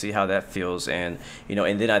Zebo, see how that feels. And,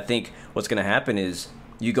 and then I think what's going to happen is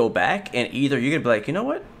you go back and either you're going to be like, you know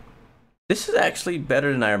what? This is actually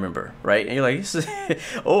better than I remember, right? And you're like,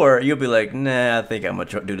 or you'll be like, nah, I think I'm going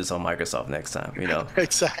to do this on Microsoft next time,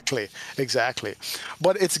 Exactly.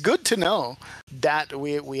 But it's good to know that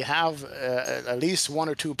we have at least one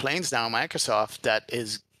or two planes now, Microsoft, that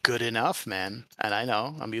is good enough, man. And I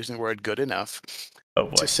know I'm using the word good enough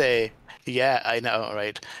to say, yeah, I know,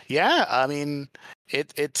 right? Yeah, I mean,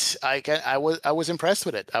 I was impressed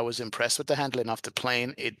with it. I was impressed with the handling of the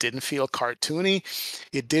plane. It didn't feel cartoony.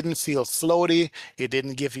 It didn't feel floaty. It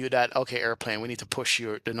didn't give you that, okay, airplane, we need to push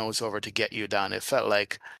the nose over to get you down. It felt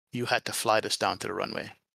like you had to fly this down to the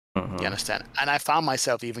runway. You understand? And I found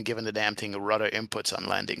myself even giving the damn thing rudder inputs on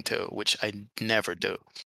landing too, which I never do.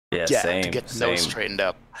 Yeah, same. To get the nose straightened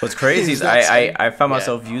up. What's crazy is I found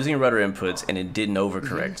myself using rudder inputs and it didn't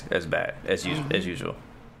overcorrect as bad as usual.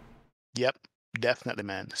 Yep, definitely,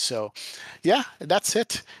 man. So, yeah, that's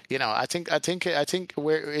it. I think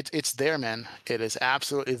where it's there, man. It is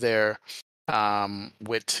absolutely there.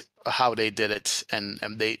 With how they did it, and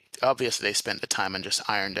they obviously spent the time and just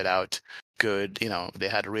ironed it out. Good, they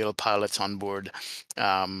had real pilots on board.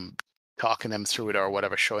 Talking them through it or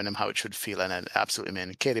whatever, showing them how it should feel, and absolutely,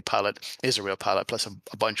 man. Katie Pilot is a real pilot, plus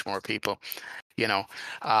a bunch more people.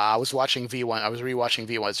 I was watching V1. I was rewatching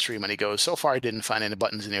V1's stream, and he goes, "So far, I didn't find any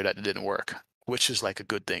buttons in here that didn't work," which is like a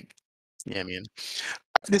good thing. Yeah, I mean,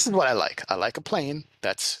 this is what I like. I like a plane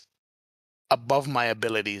that's above my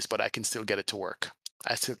abilities, but I can still get it to work.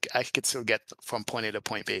 I could still get from point A to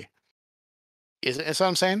point B. Is what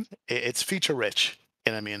I'm saying? It's feature rich.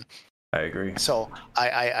 You know what I mean? I agree. So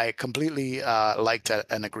I completely like that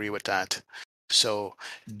and agree with that. So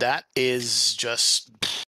that is just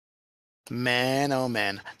Man, oh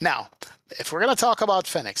man. Now, if we're gonna talk about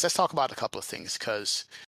Fenix, let's talk about a couple of things because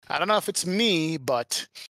I don't know if it's me, but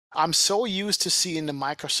I'm so used to seeing the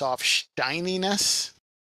Microsoft shininess,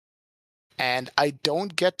 and I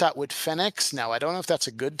don't get that with Fenix. Now, I don't know if that's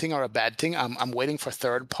a good thing or a bad thing. I'm waiting for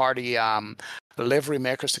third-party livery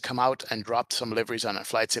makers to come out and drop some liveries on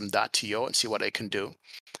flightsim.to and see what they can do.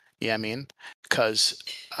 Yeah, I mean, because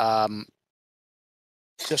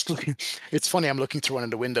just looking, it's funny. I'm looking through one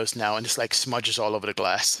of the windows now, and it's like smudges all over the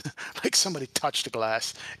glass, like somebody touched the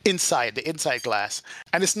glass inside the inside glass,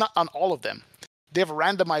 and it's not on all of them. They've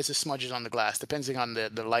randomized the smudges on the glass depending on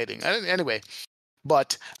the lighting. Anyway,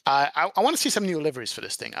 but I want to see some new liveries for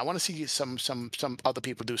this thing. I want to see some other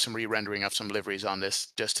people do some re-rendering of some liveries on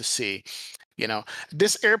this just to see. You know,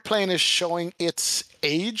 this airplane is showing its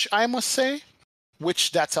age, I must say,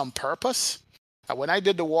 which that's on purpose. When I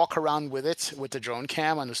did the walk around with it with the drone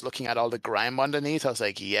cam and was looking at all the grime underneath, I was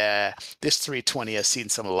like, yeah, this 320 has seen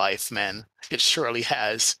some life, man. It surely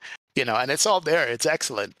has, you know, and it's all there. It's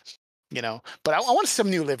excellent, you know. But I want some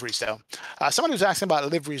new liveries, though. Somebody was asking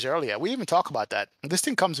about liveries earlier. We even talk about that. This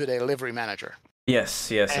thing comes with a livery manager.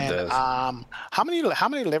 Yes, And it does. how many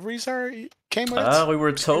liveries came with it? We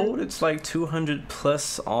were told it's like 200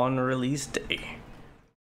 plus on release day.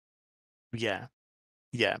 Yeah,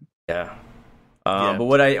 yeah, Yeah. yeah. But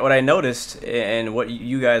what I noticed, and what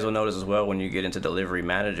you guys will notice as well when you get into Delivery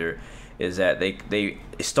Manager, is that they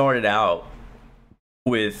started out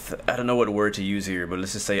with, I don't know what word to use here, but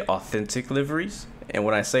let's just say authentic liveries. And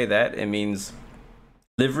when I say that, it means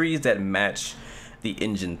liveries that match the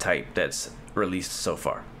engine type that's released so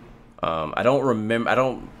far. I don't remember. I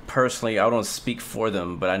don't speak for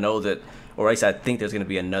them, but I know that, or at least I think there's going to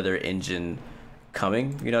be another engine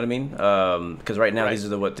coming. You know what I mean? Because right now these are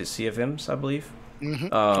the CFMs, I believe.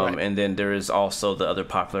 And then there is also the other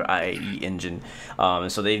popular IAE engine.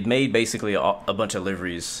 And so they've made basically a bunch of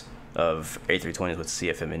liveries of A320s with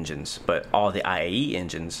CFM engines, but all the IAE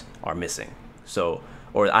engines are missing. So,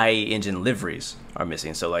 or IAE engine liveries are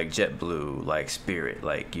missing. So like JetBlue, like Spirit,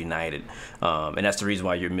 like United. And that's the reason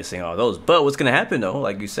why you're missing all those. But what's going to happen though,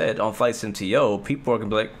 like you said, on Flight Sim TO, people are going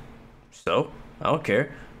to be like, so, I don't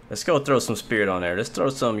care. Let's go throw some Spirit on there. Let's throw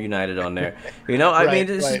some United on there. You know, I mean,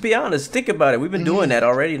 just be honest. Think about it. We've been doing that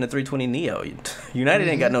already in the 320 Neo. United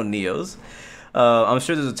ain't got no Neos. I'm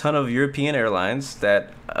sure there's a ton of European airlines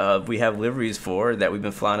that we have liveries for that we've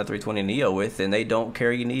been flying a 320 Neo with, and they don't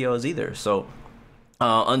carry Neos either. So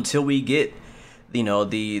until we get, you know,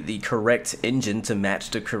 the correct engine to match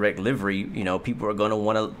the correct livery, you know, people are going to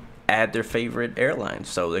want to add their favorite airlines.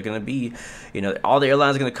 So they're going to be, you know, all the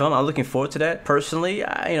airlines are going to come. I'm looking forward to that. Personally,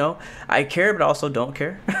 I care, but also don't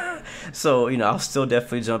care. So, you know, I'll still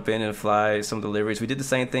definitely jump in and fly some of the liveries. We did the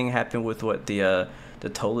same thing happen with the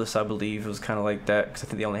Tolus, I believe. It was kind of like that because I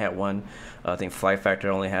think they only had one. I think Flight Factor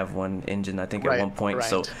only have one engine, I think, at one point.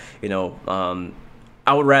 So, you know,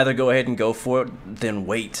 I would rather go ahead and go for it than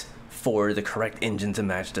wait for the correct engine to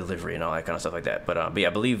match delivery and all that kind of stuff like that. But yeah,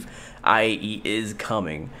 I believe IAE is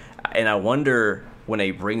coming. And I wonder when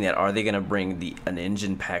they bring that, are they going to bring an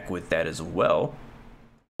engine pack with that as well?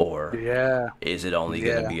 Or is it only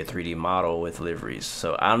going to be a 3D model with liveries?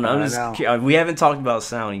 So I don't know. We haven't talked about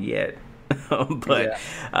sound yet, but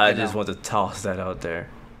I just want to toss that out there.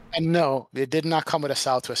 And no, it did not come with a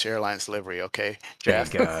Southwest Airlines livery, okay, Jeff?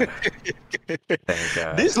 Thank God. Thank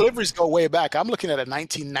God. These liveries go way back. I'm looking at a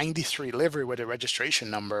 1993 livery with a registration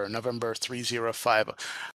number, November 305.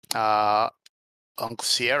 Uncle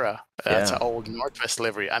Sierra. That's an old Northwest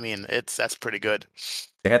livery. I mean, that's pretty good.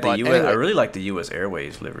 They had the US. Anyway, I really like the US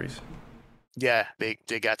Airways liveries. Yeah, they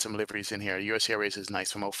got some liveries in here. US Airways is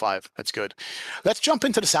nice from 05. That's good. Let's jump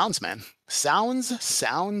into the sounds, man. Sounds.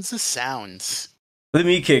 Let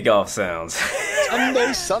me kick off sounds.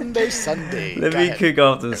 Sunday. Let me kick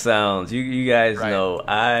off the sounds. You guys know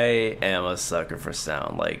I am a sucker for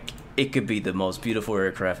sound. Like, it could be the most beautiful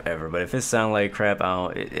aircraft ever, but if it sounds like crap,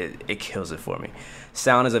 it kills it for me.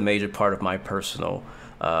 Sound is a major part of my personal,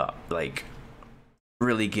 like,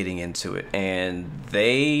 really getting into it. And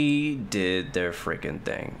they did their freaking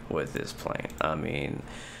thing with this plane. I mean,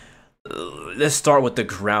 let's start with the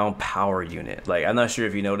ground power unit. Like, I'm not sure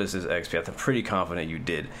if you noticed this, XP. I'm pretty confident you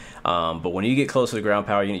did. But when you get close to the ground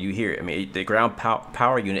power unit, you hear it. I mean, the ground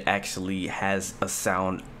power unit actually has a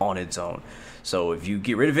sound on its own. So if you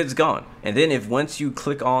get rid of it, it's gone. And then once you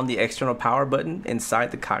click on the external power button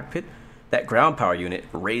inside the cockpit, that ground power unit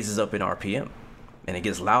raises up in RPM and it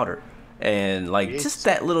gets louder. And like just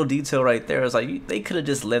that little detail right there is like they could have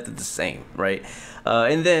just left it the same, right?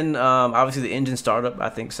 And then obviously the engine startup I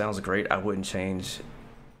think sounds great. I wouldn't change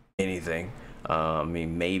anything. I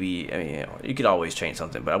mean, maybe, I mean, you know, you could always change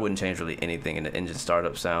something, but I wouldn't change really anything in the engine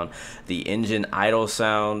startup sound. The engine idle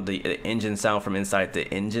sound, the engine sound from inside the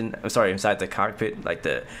engine, I'm sorry, inside the cockpit, like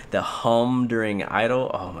the hum during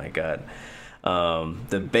idle. Oh my God.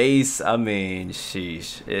 The bass, I mean,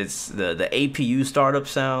 sheesh. It's the APU startup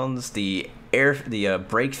sounds, the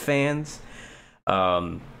brake fans.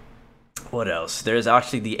 What else? There's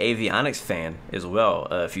actually the avionics fan as well.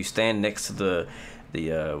 If you stand next to the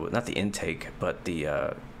not the intake, but the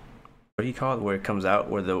what do you call it? Where it comes out,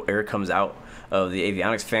 where the air comes out of the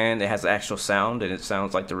avionics fan, it has actual sound and it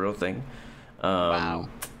sounds like the real thing. Wow.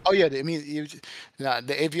 Oh yeah, I mean, the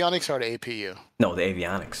avionics or the APU? No, the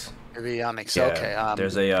avionics. Avionics. Yeah, Okay.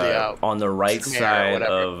 there's a on the right trim air or side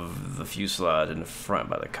whatever. of the fuselage in the front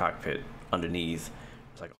by the cockpit underneath.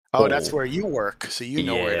 It's like a Oh, that's hole. where you work, so you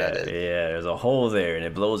know where that Yeah, is. yeah. There's a hole there, and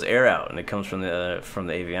it blows air out, and it comes from the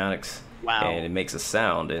avionics, and Wow. it makes a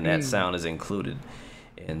sound, and that sound is included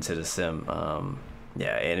into the sim.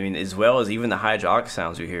 Yeah, and I mean, as well as even the hydraulic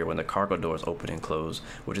sounds you hear when the cargo doors open and close,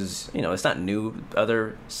 which is, you know, it's not new.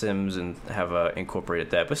 Other sims and have incorporated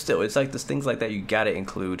that, but still, it's like this things like that you gotta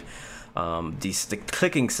include. The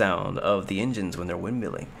clicking sound of the engines when they're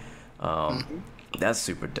windmilling. That's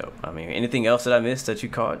super dope. I mean, anything else that I missed that you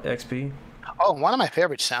caught, XP? Oh, one of my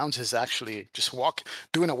favorite sounds is actually just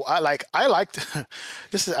doing I liked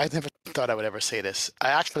this is I never thought I would ever say this. I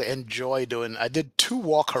actually enjoy I did two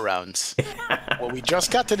walkarounds. Well, we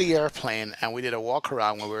just got to the airplane and we did a walk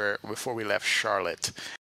around before we left Charlotte.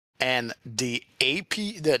 And the AP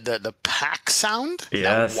the pack sound, that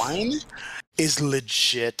Yes. whine is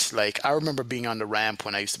legit. Like I remember being on the ramp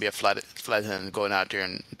when I used to be a flight attendant, going out there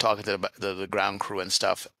and talking to the ground crew and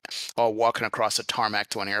stuff, or walking across the tarmac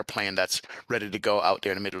to an airplane that's ready to go out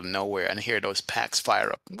there in the middle of nowhere, and hear those packs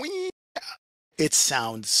fire up. Whee! It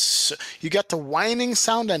sounds. You got the whining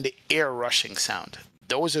sound and the air rushing sound.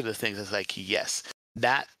 Those are the things that's like, yes,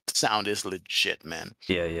 that sound is legit, man.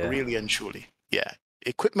 Yeah, yeah. Really and truly. Yeah.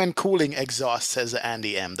 Equipment cooling exhaust, says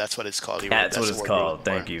Andy M. That's what it's called. That's what the it's word called. you're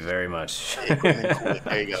Thank you very much. Equipment cooling.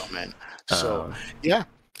 There you go, man. So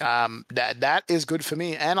Um, yeah, that is good for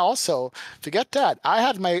me. And also, forget that I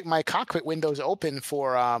had my cockpit windows open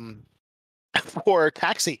for for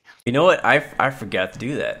taxi. you know what? I forgot to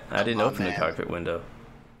do that. I didn't Oh open the man, cockpit window.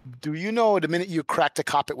 do you know the minute you crack the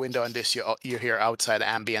cockpit window on this, you hear outside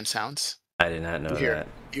ambient sounds? I did not know You hear that.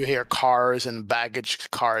 you hear cars and baggage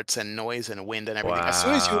carts and noise and wind and everything.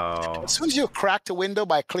 Wow. As soon as you crack the window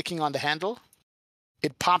by clicking on the handle,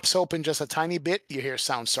 it pops open just a tiny bit. You hear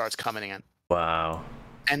sound starts coming in. Wow.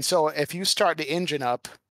 And so if you start the engine up,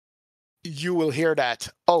 you will hear that.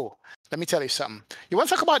 Oh, let me tell you something. You want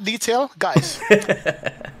to talk about detail? Guys,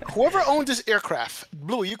 whoever owns this aircraft,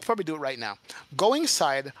 Blue, you can probably do it right now. Go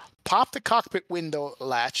inside, pop the cockpit window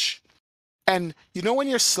latch, and you know when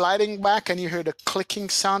you're sliding back and you hear the clicking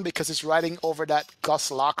sound because it's riding over that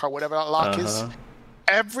gust lock or whatever that lock is? Uh-huh.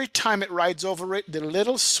 Every time it rides over it, the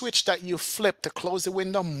little switch that you flip to close the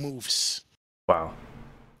window moves. Wow.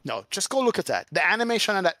 No, just go look at that. The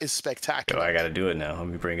animation on that is Yo, spectacular. I gotta do it now. Let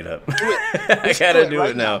me bring it up. Do it. I Just gotta do it do right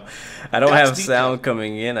it now. now. I don't That's have detail. sound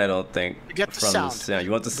coming in, I don't think. Get the From sound. the sound. You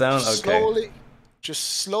want the sound? Okay.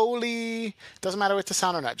 Slowly, doesn't matter with the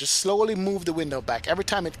sound or not, just slowly move the window back. Every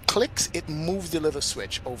time it clicks, it moves the little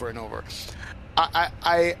switch over and over.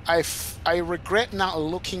 I regret not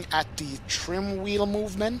looking at the trim wheel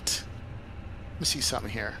movement. Let me see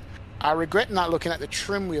something here. I regret not looking at the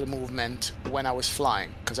trim wheel movement when I was flying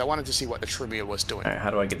because I wanted to see what the trim wheel was doing. All right, how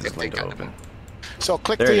do I get this If they window got open? So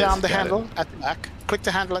click There it is, the got handle it. at the back. Click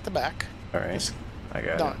the handle at the back. All right, Just- I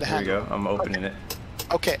got no, it. the Here we go. handle. I'm opening it.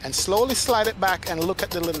 Okay, and slowly slide it back and look at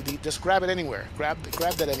the little D. Just grab it anywhere. Grab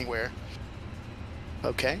that anywhere.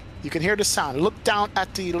 Okay, you can hear the sound. Look down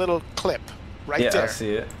at the little clip right Yeah, there. I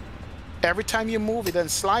see it. Every time you move it and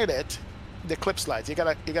slide it, the clip slides. You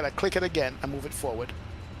gotta click it again and move it forward.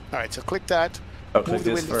 All right, so click that. I'll click Move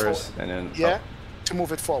the this window first, forward. and then Yeah, to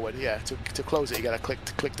move it forward. Yeah, to close it, you gotta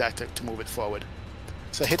click that to move it forward.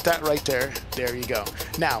 So hit that right there. There you go.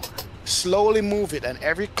 Now, slowly move it, and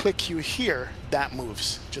every click you hear, that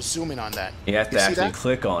moves. Just zoom in on that. you have to You see actually that?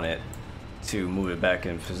 click on it to move it back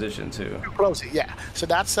in position too. Close it. Yeah. So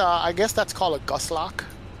that's I guess that's called a gust lock.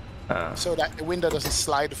 Uh, So that the window doesn't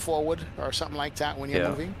slide forward or something like that when you're Yeah.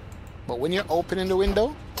 moving. But when you're opening the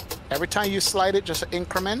window, every time you slide it just an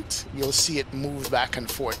increment, you'll see it move back and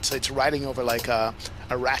forth. So it's riding over like a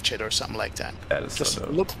ratchet or something like that. that is Just so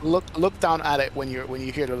dope. look down at it when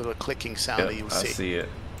you hear the little clicking sound Yep, that you'll I see. see it.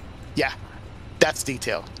 Yeah. That's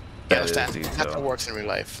detail. You That is understand? That's how detail. it works in real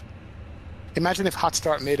life. Imagine if Hot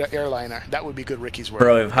Start made an airliner. That would be good Ricky's work.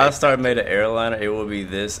 Bro, if Hot Star made an airliner, it would be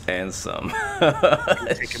this and some.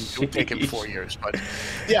 It would take him 4 years, but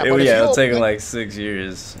yeah, but if you It'll take open him it, like 6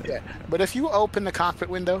 years. yeah, but if you open the cockpit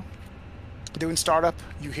window doing startup,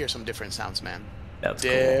 you hear some different sounds, man. That's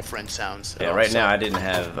cool. Different sounds. Yeah, right now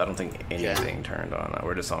So, I don't think yeah. anything turned on.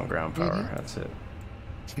 We're just on ground power. That's it.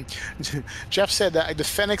 Jeff said that the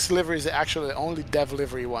Fenix livery is actually the only dev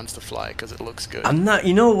livery he wants to fly because it looks good. I'm not.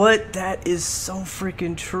 You know what? That is so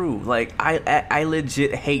freaking true. Like I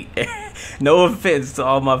legit hate. No offense to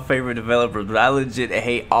all my favorite developers, but I legit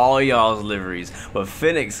hate all y'all's liveries. But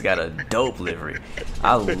Fenix got a dope livery.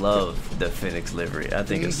 I love the Fenix livery. I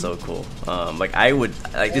think it's so cool.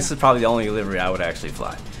 This is probably the only livery I would actually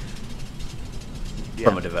fly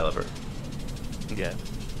from a developer. Yeah.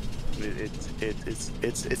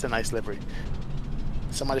 It's a nice livery.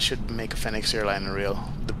 Somebody should make a Fenix airliner real.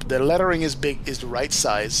 The lettering is big, is the right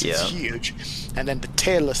size. Yeah. It's huge, and then the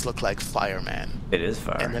tail list look like fire, man. It is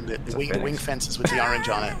fire. And then the wing fences with the orange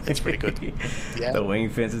on it. It's pretty good. Yeah. The wing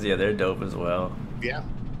fences, yeah, they're dope as well. Yeah.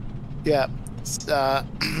 Yeah.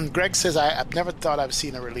 Greg says I've never thought I've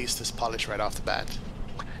seen a release this polished right off the bat.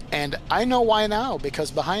 And I know why now,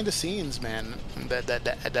 because behind the scenes, man,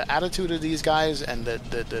 the attitude of these guys and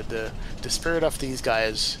the spirit of these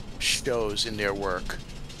guys shows in their work.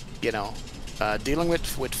 You know, dealing with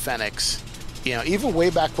Fenix, you know, even way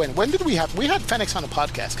back when did we had Fenix on the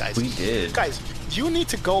podcast, guys? We did. Guys, you need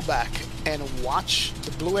to go back and watch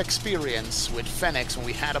the Blu-XPerience with Fenix when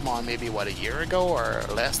we had him on maybe, a year ago or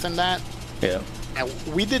less than that? Yeah. And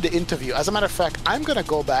we did the interview. As a matter of fact, I'm gonna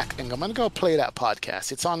go back and I'm gonna go play that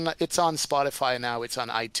podcast. It's on Spotify now. It's on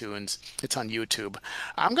iTunes. It's on YouTube.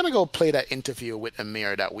 I'm gonna go play that interview with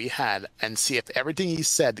Amir that we had and see if everything he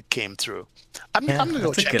said came through. I'm gonna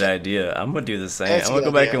go check That's a good it. idea. I'm gonna do the same. That's I'm a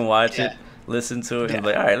gonna good go back idea. and watch Yeah. it, listen to it, and Yeah. be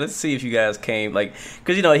like, all right, let's see if you guys came, like,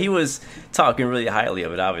 because he was talking really highly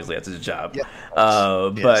of it. Obviously, that's his job. Yeah.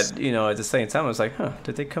 But at the same time, I was like,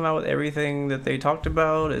 did they come out with everything that they talked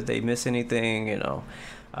about? Did they miss anything?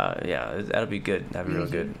 Yeah, that'll be good. That'll be real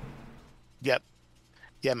good. Yep.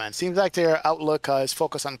 Yeah, man. Seems like their outlook is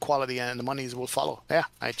focused on quality and the monies will follow. Yeah,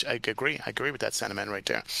 I agree. I agree with that sentiment right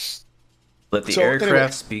there. Let the So, aircraft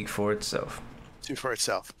anyway. speak for itself. For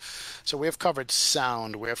itself. So we have covered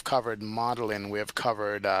sound, we have covered modeling, we have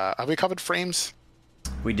covered. Have we covered frames?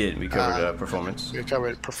 We did. We covered performance. We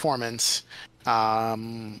covered performance.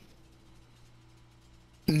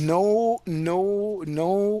 No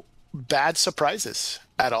bad surprises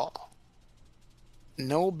at all.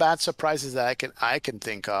 No bad surprises that I can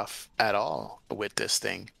think of at all with this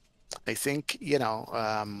thing. I think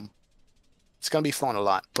it's going to be fun a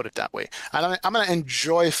lot, put it that way. And I'm going to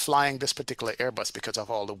enjoy flying this particular Airbus because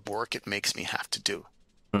of all the work it makes me have to do.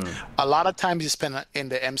 A lot of times you spend in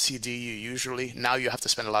the MCD, now you have to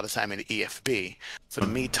spend a lot of time in the EFB for the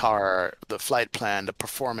METAR, the flight plan, the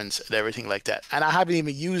performance, and everything like that. And I haven't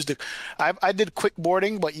even used it. I did quick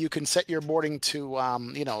boarding, but you can set your boarding to,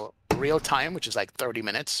 real time, which is like 30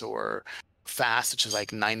 minutes, or fast, which is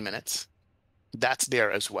like 9 minutes. That's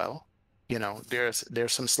there as well. There's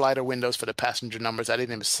some slider windows for the passenger numbers. I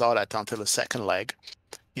didn't even saw that until the second leg,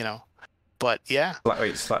 But yeah.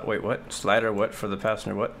 Wait, what? Slider what for the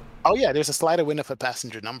passenger what? Oh yeah, there's a slider window for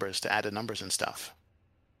passenger numbers to add the numbers and stuff.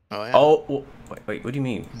 Oh yeah. Oh, wait, what do you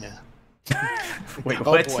mean? Yeah. Wait,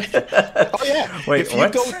 Oh what? boy. Oh yeah. Wait, if you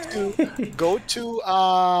what? go to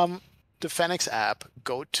the Fenix app,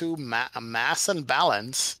 go to mass and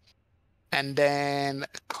balance, and then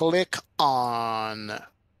click on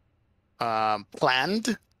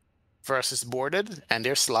planned versus boarded, and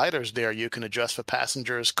there's sliders there you can adjust for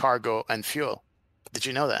passengers, cargo, and fuel. Did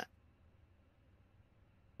you know that?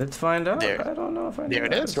 Let's find out. There. I don't know if I know. There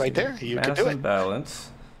it is, right there. You could do Mass and it. balance,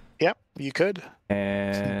 Yep, you could.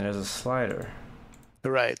 and there's a slider.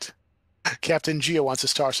 Right. Captain Geo wants to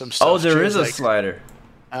start some stuff. Oh, there is Geo's a like, slider.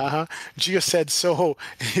 Geo said, so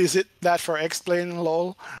is it that for explaining,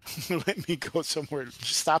 lol? Let me go somewhere.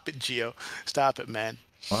 Stop it, Geo. Stop it, man.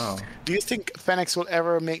 Wow. Do you think Fenix will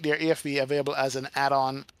ever make their EFB available as an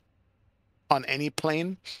add-on on any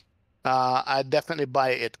plane? I'd definitely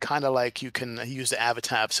buy it. Kind of like you can use the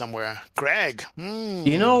Avatab somewhere. Greg.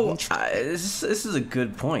 This is a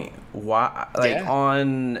good point. Why,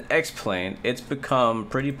 on X-Plane, it's become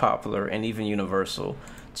pretty popular and even universal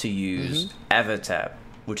to use Avatab,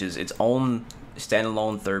 which is its own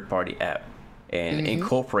standalone third-party app, and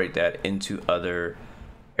incorporate that into other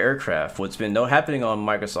aircraft. What's been happening on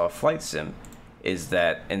Microsoft Flight Sim is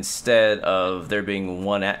that instead of there being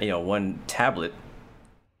one tablet,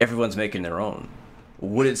 everyone's making their own.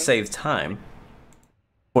 Would it save time?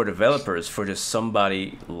 for developers, for just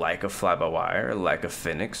somebody like a fly-by-wire, like a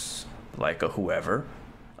Fenix, like a whoever,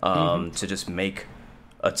 to just make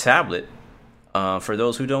a tablet for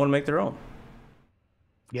those who don't want to make their own.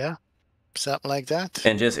 Yeah, something like that.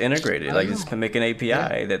 And just integrate it, like just make an API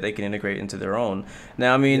Yeah. that they can integrate into their own.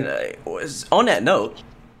 Now, I mean, on that note,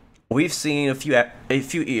 we've seen a few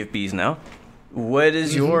EFBs now. What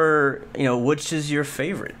is your, which is your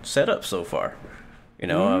favorite setup so far?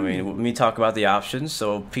 I mean, let me talk about the options.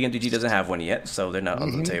 So PMDG doesn't have one yet, so they're not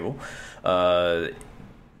on the table.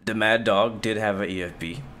 The Mad Dog did have an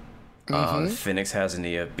EFB. Fenix has an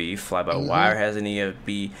EFB. Fly-by-wire has an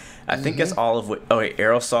EFB. I think that's all of what. Oh, wait,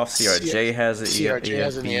 Aerosoft CRJ has an EFB. CRJ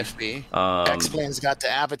has an EFB. X-Plane's got the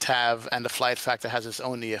Avatav, and the Flight Factor has its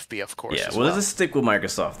own EFB, of course. Yeah, as well, let's just stick with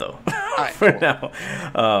Microsoft, though. All right, for cool. now.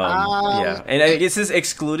 Yeah. And this is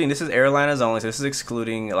excluding, this is airliners only, so this is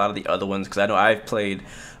excluding a lot of the other ones, because I know I've played,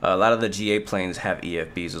 a lot of the GA planes have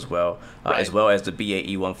EFBs as well, as well as the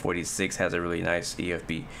BAE 146 has a really nice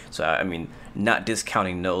EFB. So, I mean, not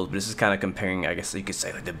discounting those, but this is kind of comparing, I guess you could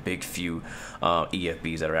say, like the big few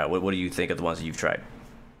EFBs that are out. What do you think of the ones that you've tried?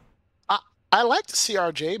 I like the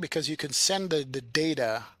CRJ because you can send the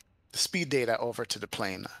data, the speed data over to the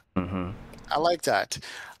plane. I like that.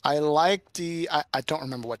 I like I don't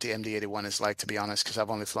remember what the MD-81 is like, to be honest, because I've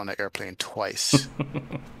only flown the airplane twice.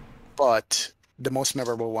 But the most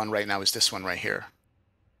memorable one right now is this one right here.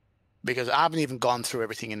 Because I haven't even gone through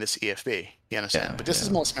everything in this EFB, you understand? Yeah, but this is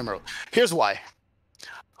most memorable. Here's why.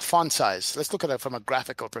 Font size. Let's look at it from a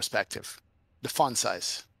graphical perspective. The font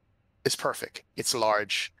size is perfect. It's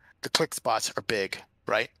large. The click spots are big,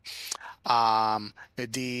 right?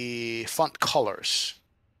 The font colors,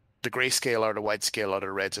 the grayscale or the white scale or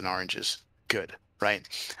the reds and oranges, good, right?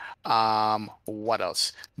 What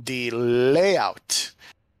else? The layout,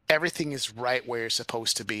 everything is right where you're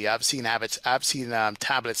supposed to be. I've seen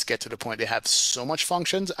tablets get to the point they have so much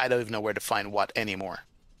functions, I don't even know where to find what anymore.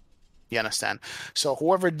 You understand? So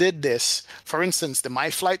whoever did this, for instance, the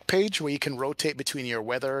My Flight page where you can rotate between your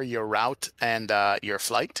weather, your route, and your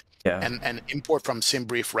flight, and import from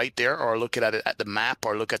SimBrief right there, or look at it at the map,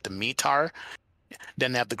 or look at the METAR.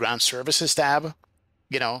 Then they have the ground services tab,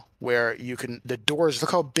 where you can, the doors,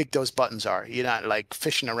 look how big those buttons are. You're not like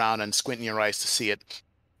fishing around and squinting your eyes to see it.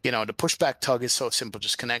 The pushback tug is so simple.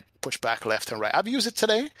 Just connect, push back left and right. I've used it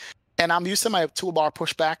today, and I'm used to my toolbar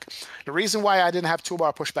pushback. The reason why I didn't have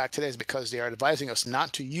toolbar pushback today is because they are advising us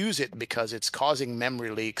not to use it because it's causing memory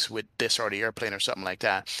leaks with this or the airplane or something like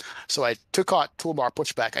that. So I took out toolbar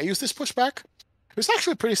pushback. I used this pushback. It was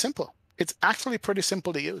actually pretty simple. It's actually pretty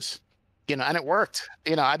simple to use. And it worked.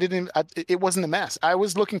 It wasn't a mess. I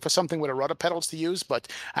was looking for something with a rudder pedals to use, but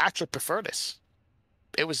I actually prefer this.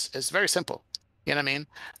 It's very simple. You know what I mean?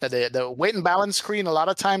 The weight and balance screen, a lot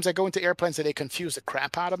of times I go into airplanes and they confuse the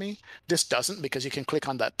crap out of me. This doesn't, because you can click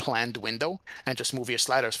on that planned window and just move your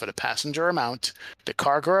sliders for the passenger amount, the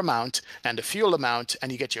cargo amount, and the fuel amount,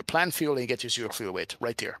 and you get your planned fuel and you get your zero fuel weight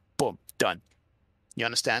right there. Boom, done. You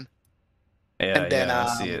understand? Yeah, And then, I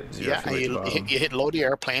see it. you hit load the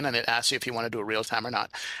airplane, and it asks you if you want to do a real time or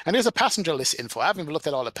not. And there's a passenger list info. I haven't even looked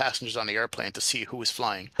at all the passengers on the airplane to see who is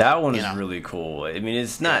flying. That one is really cool. I mean,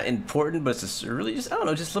 it's not important, but it's just really just, I don't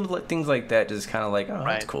know, just little things like that. Just kind of like, oh,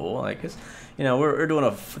 that's cool. Like, it's, we're doing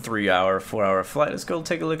a 4-hour flight. Let's go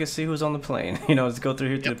take a look and see who's on the plane. Let's go through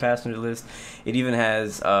here to the passenger list. It even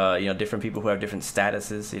has, different people who have different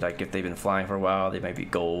statuses. Like, if they've been flying for a while, they might be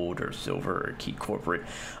gold or silver or key corporate.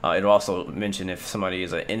 It'll also mention if somebody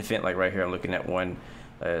is an infant. Like right here, I'm looking at one.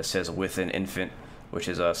 It says with an infant, which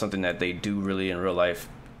is something that they do really in real life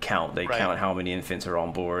count. They count how many infants are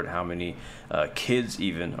on board, how many kids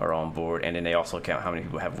even are on board, and then they also count how many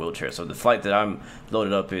people have wheelchairs. So the flight that I'm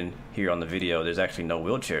loaded up in here on the video, there's actually no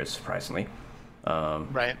wheelchairs, surprisingly.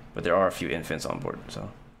 But there are a few infants on board.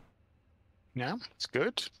 So yeah, it's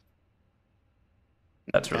good.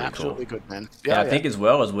 That's really Absolutely cool. Good, man. I think as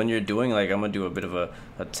well as when you're doing, like, I'm going to do a bit of a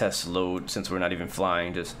test load since we're not even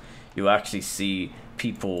flying, just you'll actually see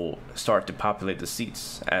people start to populate the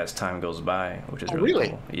seats as time goes by, which is really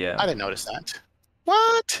cool. Yeah. I didn't notice that.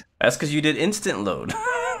 What? That's because you did instant load.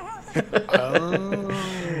 Oh.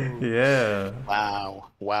 Yeah.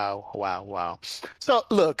 Wow. So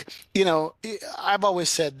look, I've always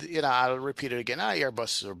said, I'll repeat it again.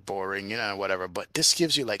 Airbuses are boring, whatever. But this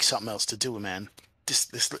gives you like something else to do, man.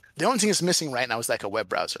 The only thing that's missing right now is like a web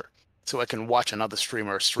browser, so I can watch another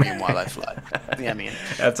streamer stream while I fly. I mean,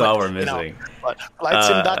 that's all we're missing. But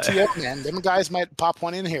FlightSim.to, man, them guys might pop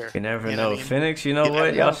one in here. You never know. Fenix,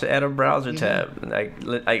 what? Y'all should add a browser tab.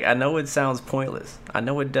 Like I know it sounds pointless. I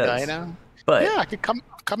know it does. I know. But yeah, I could come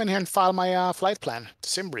come in here and file my flight plan,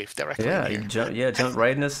 sim brief directly in Yeah, here. jump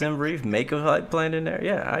right in the sim brief, make a flight plan in there.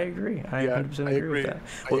 Yeah, I agree. I Yeah, 100% I agree with agree. that.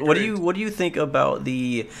 I What agree. what do you think about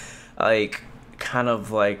the like kind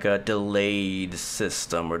of like a delayed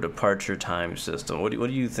system or departure time system? What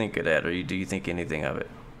do you think of that, or do you think anything of it?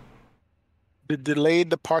 The delayed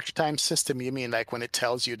departure time system, you mean like when it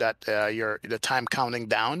tells you that the time counting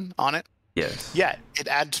down on it? Yes. Yeah, it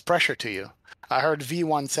adds pressure to you. I heard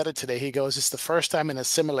V1 said it today. He goes, it's the first time in a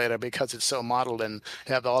simulator because it's so modeled and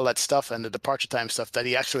you have all that stuff and the departure time stuff that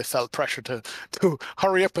he actually felt pressure to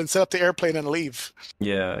hurry up and set up the airplane and leave.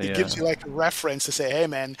 Yeah, It gives yeah. you like a reference to say, hey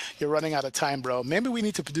man, you're running out of time, bro. Maybe we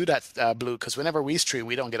need to do that, Blue, because whenever we stream,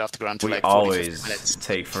 we don't get off the ground till We like 40, 50 always minutes.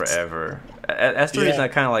 take forever. That's the reason Yeah. I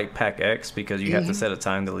kind of like Pack X because you have to Hmm. set a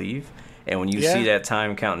time to leave. And when you see Yeah. that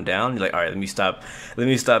time counting down, you're like, all right, let me stop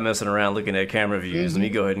messing around looking at camera views. Let me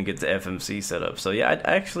Hmm. go ahead and get the FMC set up. So yeah, I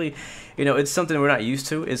actually, it's something we're not used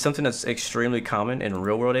to. It's something that's extremely common in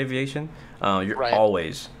real world aviation. You're Right.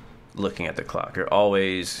 always looking at the clock. You're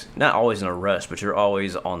always not always in a rush, but you're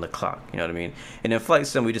always on the clock. You know what I mean? And in flight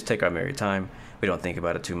sim, we just take our merry time. We don't think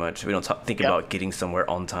about it too much. We don't think Yep. about getting somewhere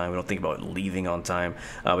on time. We don't think about leaving on time.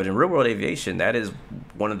 But in real world aviation, that is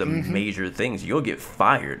one of the Hmm. major things. You'll get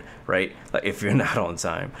fired, right? Like if you're not on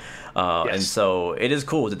time. And Yes. so it is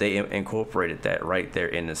cool that they incorporated that right there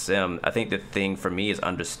in the sim. I think the thing for me is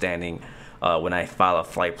understanding when I file a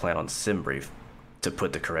flight plan on SimBrief to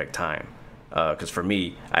put the correct time. Because for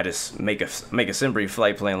me, I just make a SimBrief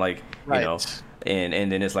flight plan like Right.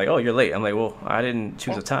 and then it's like, oh, you're late. I'm like, well, I didn't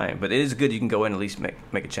choose a Well, time, but it is good you can go in and at least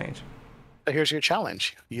make a change. here's your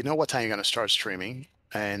challenge. You know what time you're going to start streaming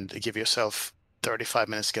and give yourself 35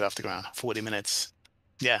 minutes to get off the ground, 40 minutes.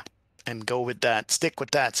 Yeah. And go with that. Stick with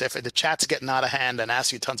that. So if the chat's getting out of hand and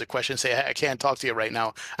ask you tons of questions, say, hey, I can't talk to you right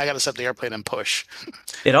now. I got to set the airplane and push.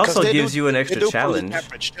 It Because also gives you an they extra do pull the challenge. jet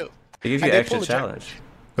bridge too. It gives you And an they extra pull the jet challenge. bridge.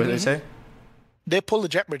 What did they Hmm. say? They pull the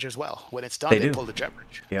jet bridge as well. When it's done, They they do. pull the jet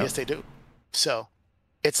bridge. Yeah. Yes, they do. So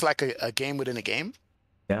it's like a game within a game.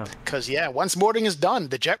 Yeah. Because, yeah, once boarding is done,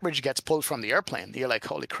 the jet bridge gets pulled from the airplane. You're like,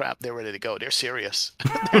 holy crap, they're ready to go. They're serious.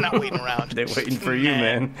 They're not waiting around. They're waiting for you,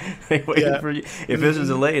 Man. man. They're waiting Yeah. for you. If it's a Hmm.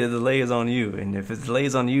 delay, the delay is on you. And if it's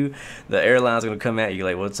delays on you, the airline's gonna come at you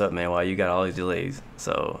like, "What's up, man? Why you got all these delays?"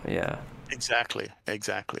 So yeah, Exactly.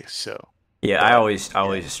 Exactly. So, yeah. I but always yeah.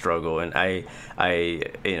 always struggle, and I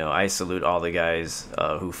salute all the guys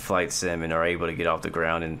who flight sim and are able to get off the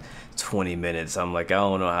ground in 20 minutes. I'm like, I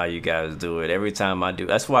don't know how you guys do it. Every time I do,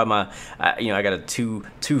 that's why I got a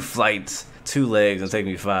two flights, two legs, and take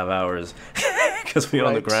me 5 hours because we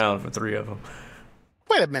on the Right. ground for three of them.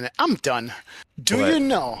 Wait a minute. I'm done. Do you What?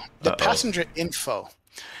 know the Oh. passenger info,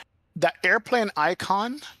 that airplane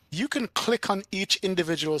icon? You can click on each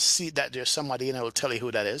individual seat that there's somebody and it will tell you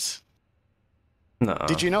who that is. No.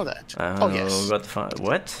 Did you know that? I Oh, don't know. We're yes. about to find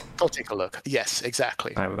what? Go take a look. Yes,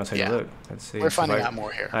 exactly. All right, we're gonna take a Yeah. look. Let's see. We're So finding all out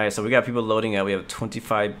more here. right, so we got people loading up. We have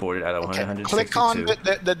 25 boarded out of Okay. Click on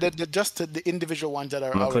 162. just the individual ones that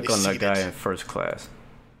are I'm gonna already click on that seated. guy in first class.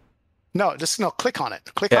 No, just no. Click on it.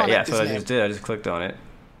 Click Yeah, on yeah. it. So His I name. just did. I just clicked on it.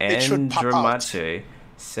 It should pop out. Andromache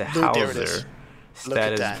Blue, there it is. Sehauser. Look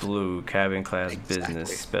at Status that. blue. Cabin class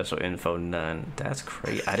business. Exactly. Special info none. That's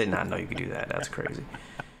crazy. I did not know you could do that. That's crazy.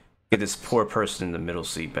 Get this poor person in the middle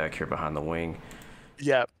seat back here behind the wing.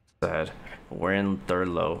 Yeah. Sad. We're in third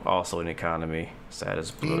low, also in economy.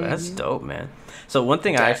 Status blue. That's Mhm. dope, man. So one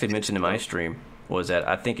thing I That actually is mentioned in my dope. stream was that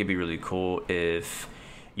I think it'd be really cool if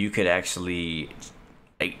you could actually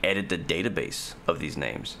edit the database of these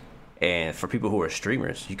names. And for people who are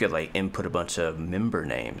streamers, you could like input a bunch of member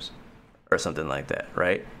names or something like that,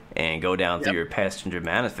 right? And go down through Yep. your passenger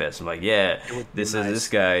manifest. I'm like, yeah, It would be this is this nice.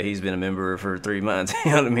 guy. He's been a member for 3 months.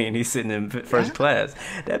 You know what I mean? He's sitting in first Yeah. class.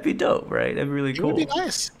 That'd be dope, right? That'd be really It would be cool.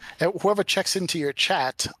 nice. Whoever checks into your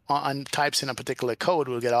chat and types in a particular code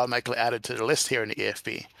will get automatically added to the list here in the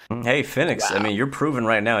EFB. Hey, Fenix, I Wow. mean, you're proving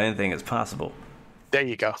right now anything is possible. There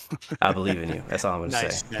you go. I believe in you. That's all I'm going to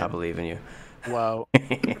Nice, say. I man. believe in you. Wow.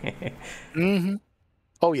 Hmm.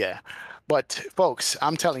 Oh, yeah. But, folks,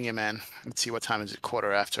 I'm telling you, man, let's see what time is it,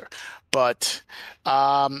 quarter after. But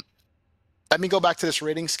um, let me go back to this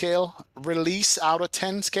rating scale. Release out of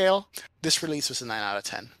 10 scale. This release was a 9 out of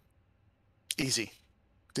 10. Easy.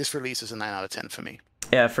 This release is a 9 out of 10 for me.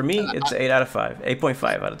 Yeah, for me, it's 8 out of 5.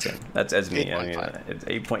 8.5 out of 10. That's me. I mean, 8.5. it's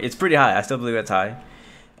 8 point. It's pretty high. I still believe that's high.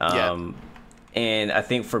 Yeah. And I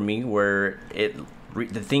think for me,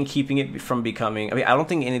 the thing keeping it from becoming, I mean, I don't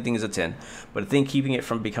think anything is a 10, but the thing keeping it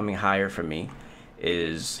from becoming higher for me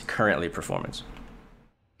is currently performance.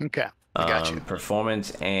 Okay. I got you.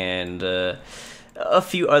 Performance and a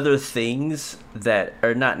few other things that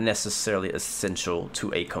are not necessarily essential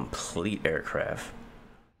to a complete aircraft.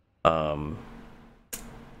 Um,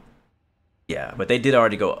 yeah, but they did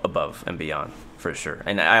already go above and beyond for sure.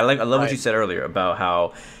 And I love what you Right. said earlier about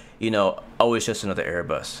how, oh, it's just another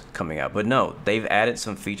Airbus coming out. But no, they've added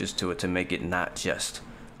some features to it to make it not just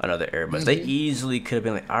another Airbus. They Hmm. easily could have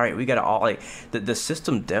been like, all right, we got to all like the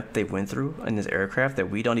system depth they went through in this aircraft that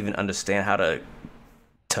we don't even understand how to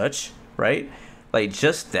touch, right? Like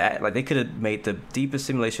just that, like they could have made the deepest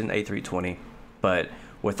simulation A320, but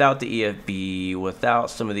without the EFB, without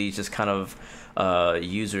some of these just kind of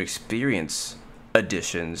user experience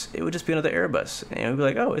additions, it would just be another Airbus, and we'd be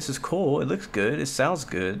like, oh, this is cool, it looks good, it sounds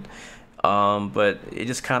good, but it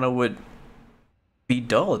just kind of would be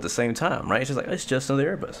dull at the same time, right? It's just like it's just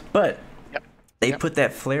another Airbus, but Yep. they Yep. put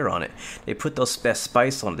that flair on it. They put that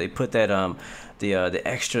spice on it. They put that the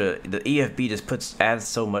extra, the EFB just adds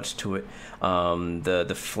so much to it.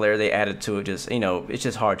 The flair they added to it, just it's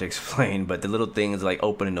just hard to explain. But the little things like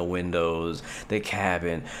opening the windows, the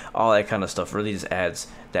cabin, all that kind of stuff really just adds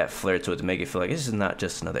that flair to it to make it feel like this is not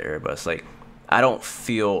just another Airbus. Like I don't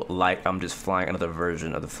feel like I'm just flying another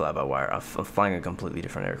version of the fly-by-wire. I'm flying a completely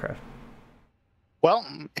different aircraft.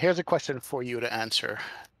 Well, here's a question for you to answer.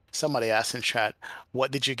 Somebody asked in chat, what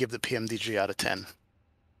did you give the PMDG out of 10?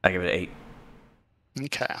 I give it an 8.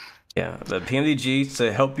 Okay. Yeah, the PMDG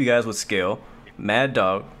to help you guys with scale. Mad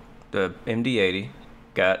Dog, the MD-80,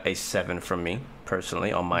 got a 7 from me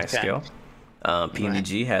personally on my Okay. scale. Right.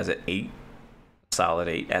 PMDG has an 8, solid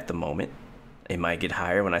 8 at the moment. It might get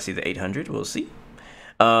higher when I see the 800. We'll see.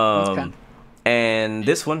 Okay. And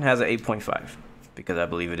this one has an 8.5 because I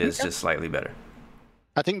believe it is Okay. just slightly better.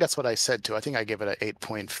 I think that's what I said too. I think I give it an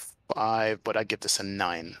 8.5, but I give this a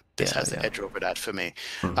 9. This Yeah, has the yeah. edge over that for me.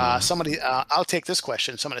 Hmm. I'll take this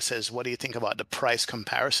question. Somebody says, what do you think about the price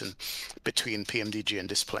comparison between PMDG and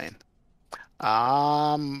this plane?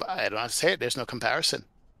 I don't know how to say it. There's no comparison.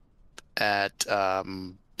 At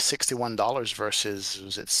 $61 versus,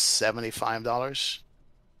 was it $75?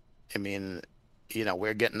 I mean,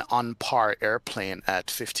 we're getting on par airplane at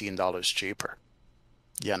 $15 cheaper.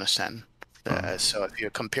 You understand? So if you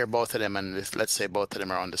compare both of them, and let's say both of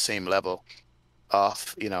them are on the same level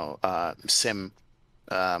of, sim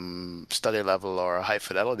study level or high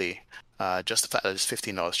fidelity, just the fact that it's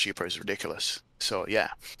 $15 cheaper is ridiculous. So yeah,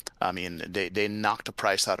 I mean, they knocked the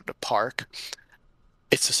price out of the park.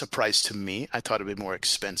 It's a surprise to me. I thought it'd be more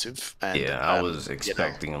expensive, and Yeah, I was you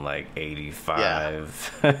know, expecting like yeah,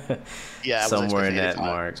 85, yeah, I was somewhere in expecting that 85.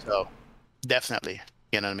 mark. So definitely,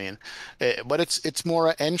 you know what I mean. But it's more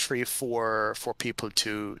an entry for people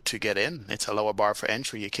to get in. It's a lower bar for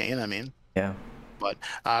entry. You can't, you know what I mean. Yeah. But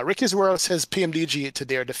Ricky's World says PMDG, to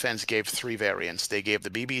their defense, gave 3 variants. They gave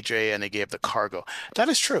the BBJ and they gave the cargo. That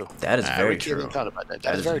is true. That is very Ricky true. hasn't thought about that.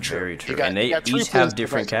 That That is is very true. very You true. And got you they got three each planes have for the different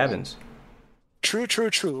price of one. cabins. True, true,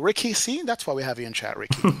 true. Ricky, see, that's why we have you in chat,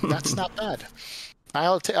 Ricky. That's not bad.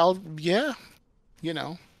 Yeah, you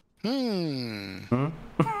know. Hmm. Hmm?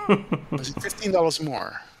 Was it $15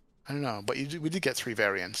 more? I don't know, but we did get 3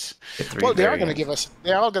 variants. The three Well, variants. they are going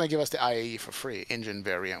to give us the IAE for free, engine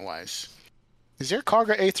variant wise. Is there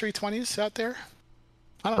cargo A320s out there?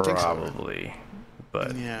 I don't think so. Probably,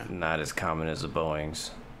 but Yeah, not as common as the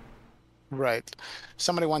Boeings. right.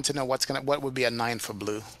 Somebody wants to know what would be a 9 for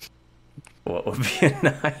blue. What would be a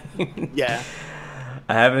 9? Yeah,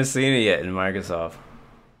 I haven't seen it yet in Microsoft.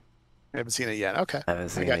 I haven't seen it yet. Okay, I haven't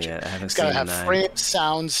I seen it got you. yet. I haven't It's got to seen a have 9. frame,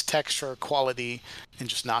 sounds, texture, quality, and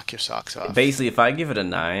just knock your socks off. Basically, if I give it a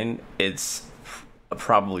 9, it's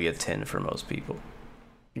probably a 10 for most people.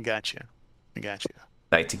 I got you. I got you.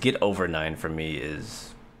 Like to get over 9 for me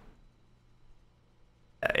is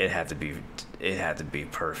it had to be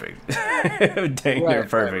perfect. Dang near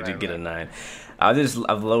Right, right, perfect to right, get a right. 9.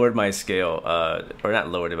 I've lowered my scale, or not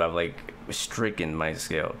lowered it, but I've like stricken my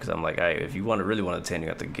scale because I'm like, all right, if you really want a 10, you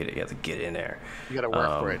have to get it. You have to get in there. You got to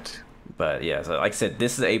work for it. But yeah, so like I said,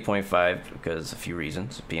 this is 8.5 because a few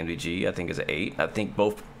reasons. PMDG, I think, is an 8. I think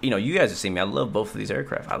both, you guys have seen me. I love both of these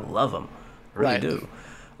aircraft. I love them. I really Right. do.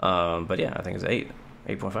 But yeah, I think it's 8.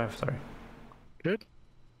 8.5, sorry. Good.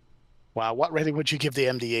 Wow. What rating would you give the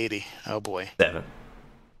MD-80? Oh boy, 7.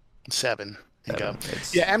 7. There you go. 7.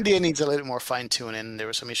 It's, Yeah, MDA needs a little more fine tuning. There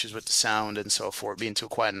were some issues with the sound and so forth, being too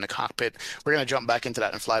quiet in the cockpit. We're gonna jump back into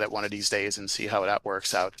that and fly that one of these days and see how that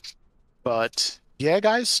works out. But yeah,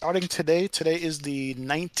 guys, starting today. Today is the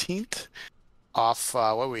 19th of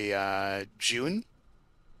June,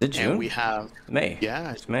 is it and we June? have May.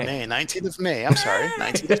 yeah, It's May. May 19th of May. I'm sorry,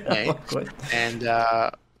 19th of May, What? and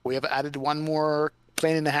we have added one more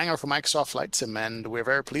plane in the hangar for Microsoft Flight Sim, and we're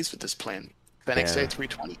very pleased with this plane, Fenix Yeah.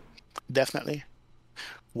 A320. Definitely.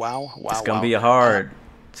 Wow, It's wow, gonna wow. be hard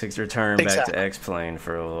to return back to Exactly, X-Plane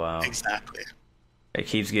for a while. exactly. It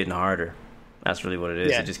keeps getting harder. That's really what it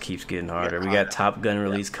is. It Yeah, just keeps getting getting harder. We got harder. Top Gun Yeah.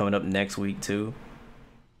 release coming up next week too.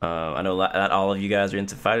 I know not all of you guys are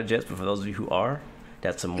into fighter jets, but for those of you who are,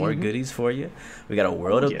 that's some more Hmm. goodies for you. We got a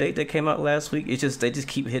world Oh yeah. update that came out last week. It's just they just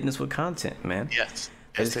keep hitting us with content, man. Yes.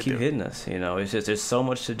 They Yes, just they keep do. hitting us. It's just there's so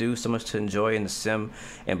much to do, so much to enjoy in the sim.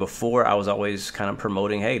 And before I was always kind of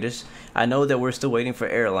promoting, hey, this I know that we're still waiting for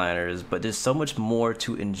airliners, but there's so much more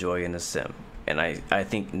to enjoy in the sim. And I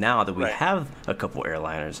think now that we Right. have a couple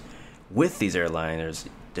airliners, with these airliners,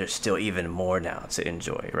 there's still even more now to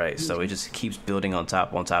enjoy, right? So it Hmm. just keeps building on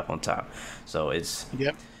top, on top, on top. So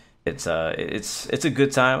Yep. it's a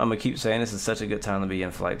good time. I'm gonna keep saying this is such a good time to be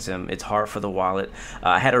in flight sim. It's hard for the wallet.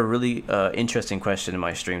 I had a really interesting question in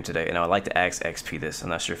my stream today, and I would like to ask XP this. I'm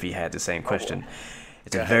not sure if he had the same question.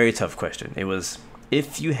 It's Go a ahead. very tough question. It was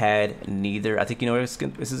if you had neither. I think you know where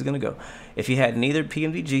this is gonna go. If you had neither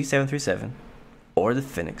PMDG 737 or the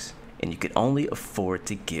Fenix, and you could only afford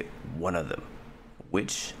to get one of them,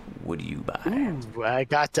 which would you buy? Ooh, I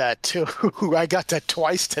got that too. I got that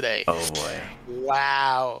twice today. Oh boy.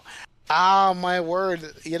 Wow. Ah, my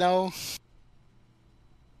word.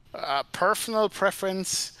 Personal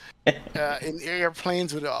preference in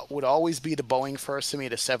airplanes would always be the Boeing first to me,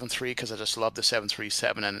 the 73, because I just love the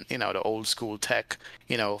 737 and the old school tech,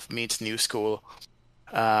 meets new school.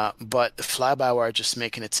 But the fly-by-wire just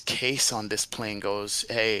making its case on this plane goes,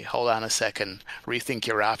 hey, hold on a second, rethink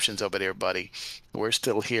your options over there, buddy. We're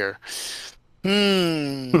still here.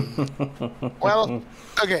 Hmm. Well,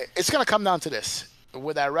 okay, it's gonna come down to this.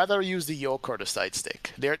 Would I rather use the yoke or the side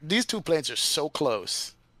stick? These two planes are so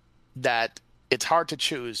close that it's hard to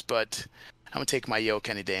choose, but I'm gonna take my yoke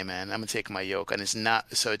any day, man. I'm gonna take my yoke, and it's not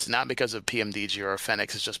because of PMDG or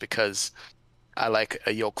Fenix. It's just because I like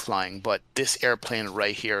a yoke flying. But this airplane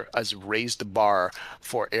right here has raised the bar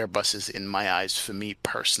for Airbuses in my eyes. For me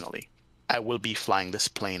personally, I will be flying this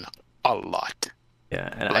plane a lot. Yeah,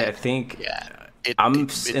 and I Like, think yeah, it I'm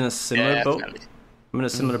it, it in a similar boat. definitely. I'm in a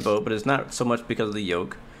similar Mhm. boat, but it's not so much because of the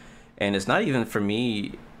yoke, and it's not even for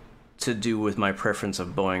me to do with my preference of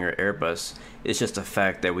Boeing or Airbus. It's just the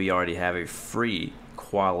fact that we already have a free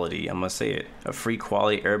quality. I must say it, a free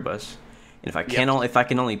quality Airbus. And Yep. if I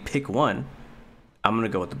can only pick one, I'm gonna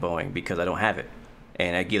go with the Boeing because I don't have it,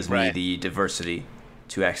 and that gives me Right. the diversity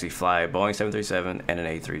to actually fly a Boeing 737 and an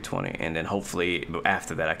A320, and then hopefully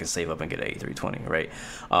after that I can save up and get an A320, right?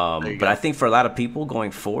 There you But I go. think for a lot of people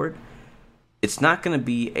going forward, it's not going to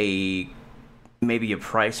be maybe a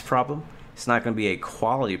price problem. It's not going to be a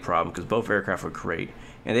quality problem because both aircraft are great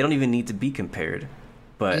and they don't even need to be compared.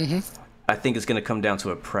 But Hmm. I think it's going to come down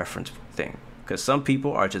to a preference thing because some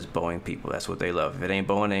people are just Boeing people. That's what they love. If it ain't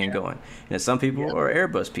Boeing, they ain't Yeah. going. And some people Yeah. are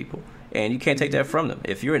Airbus people, and you can't take that from them.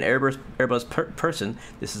 If you're an Airbus person,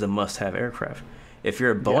 this is a must-have aircraft. If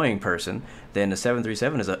you're a Yeah. Boeing person, then the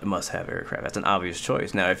 737 is a must-have aircraft. That's an obvious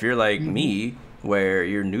choice. Now, if you're like Hmm. me, where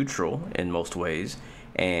you're neutral in most ways,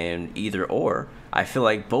 and either or, I feel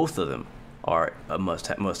like both of them are a must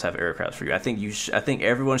have aircraft for you. I think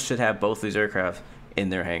everyone should have both these aircraft in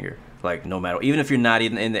their hangar. Like no matter, even if you're not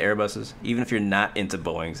even in the Airbuses, even if you're not into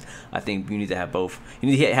Boeings, I think you need to have both. You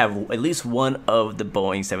need to have at least one of the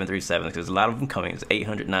Boeing 737s because a lot of them coming. It's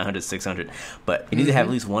 800, 900, 600, but you need to have at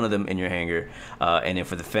Hmm. least one of them in your hangar. And then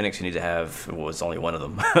for the Fenix, you need to have well, it's only one of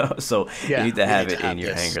them, so you Yeah, need to we have need to it in have your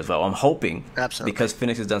this. hangar as well. I'm hoping Absolutely. because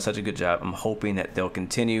Fenix has done such a good job. I'm hoping that they'll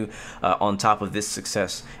continue on top of this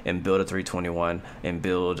success and build a 321 and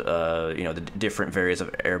build the different variants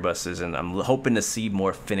of Airbuses. And I'm hoping to see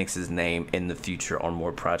more Fenix's name in the future on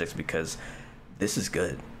more projects because this is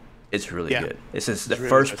good. It's really Yeah, good. This is the it's really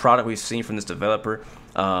first good. product we've seen from this developer.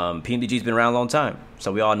 PMDG's been around a long time,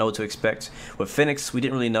 so we all know what to expect. With Fenix, we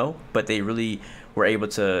didn't really know, but they really were able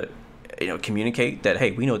to communicate that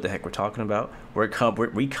hey, we know what the heck we're talking about. We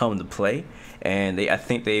come to play, and I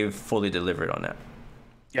think they've fully delivered on that.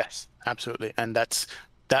 Yes, absolutely. And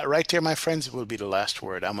that right there, my friends, will be the last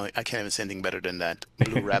word. I can't even say anything better than that.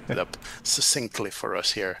 Blue wrapped it up succinctly for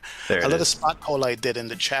us here. There A it little is. spot poll I did in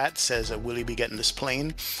the chat says, will he be getting this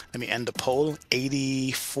plane? Let me end the poll.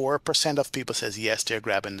 84% of people says yes, they're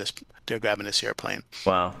grabbing this airplane.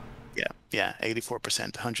 Wow. Yeah,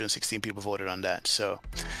 84%. 116 people voted on that. So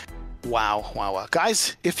wow, wow, wow.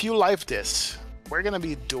 Guys, if you like this, we're going to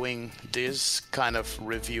be doing this kind of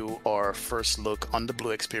review or first look on the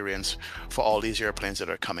Blu-XPerience for all these airplanes that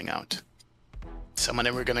are coming out. Some of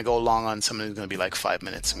them are gonna go long on. Some of them are gonna be like 5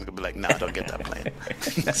 minutes. And we're gonna be like, no, don't get that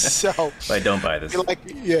plane. So, But don't buy this.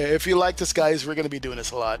 if you like this, guys, we're gonna be doing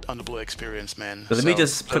this a lot on the Blu-XPerience, man. But let me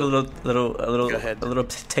just put a little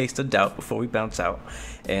taste of doubt before we bounce out.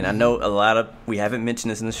 And I know we haven't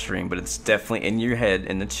mentioned this in the stream, but it's definitely in your head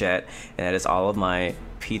in the chat, and that is all of my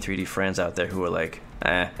P3D friends out there who are like,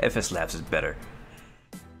 FS Labs is better.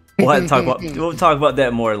 We'll talk about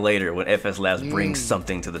that more later when FS Labs brings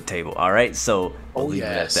something to the table. All right, so we'll leave it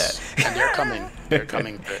at that. And they're coming.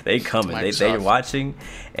 They're coming. They're watching,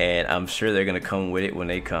 and I'm sure they're gonna come with it when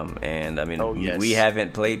they come. And I mean, we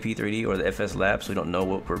haven't played P3D or the FS Labs, so we don't know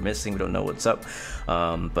what we're missing. We don't know what's up.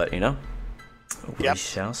 But we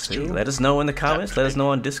shall see. Let us know in the comments. Let us know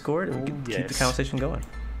on Discord, and we'll keep the conversation going.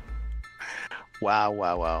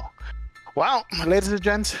 Wow. Well, ladies and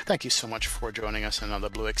gents, thank you so much for joining us on another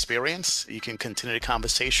Blu-XPerience. You can continue the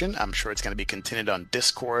conversation. I'm sure it's going to be continued on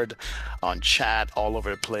Discord, on chat, all over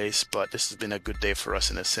the place. But this has been a good day for us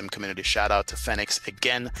in the sim community. Shout out to Fenix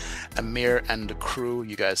again, Amir and the crew.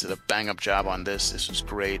 You guys did a bang-up job on this. This was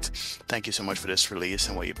great. Thank you so much for this release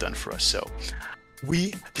and what you've done for us. So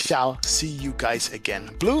we shall see you guys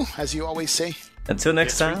again. Blue, as you always say. Until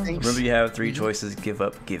next time, remember you have 3 choices: give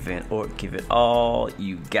up, give in, or give it all.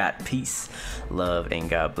 You got peace, love, and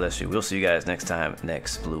God bless you. We'll see you guys next time,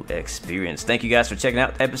 next Blu-XPerience. Thank you guys for checking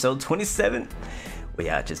out episode 27. We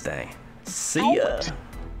out this thing. See ya.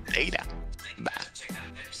 Later. Bye.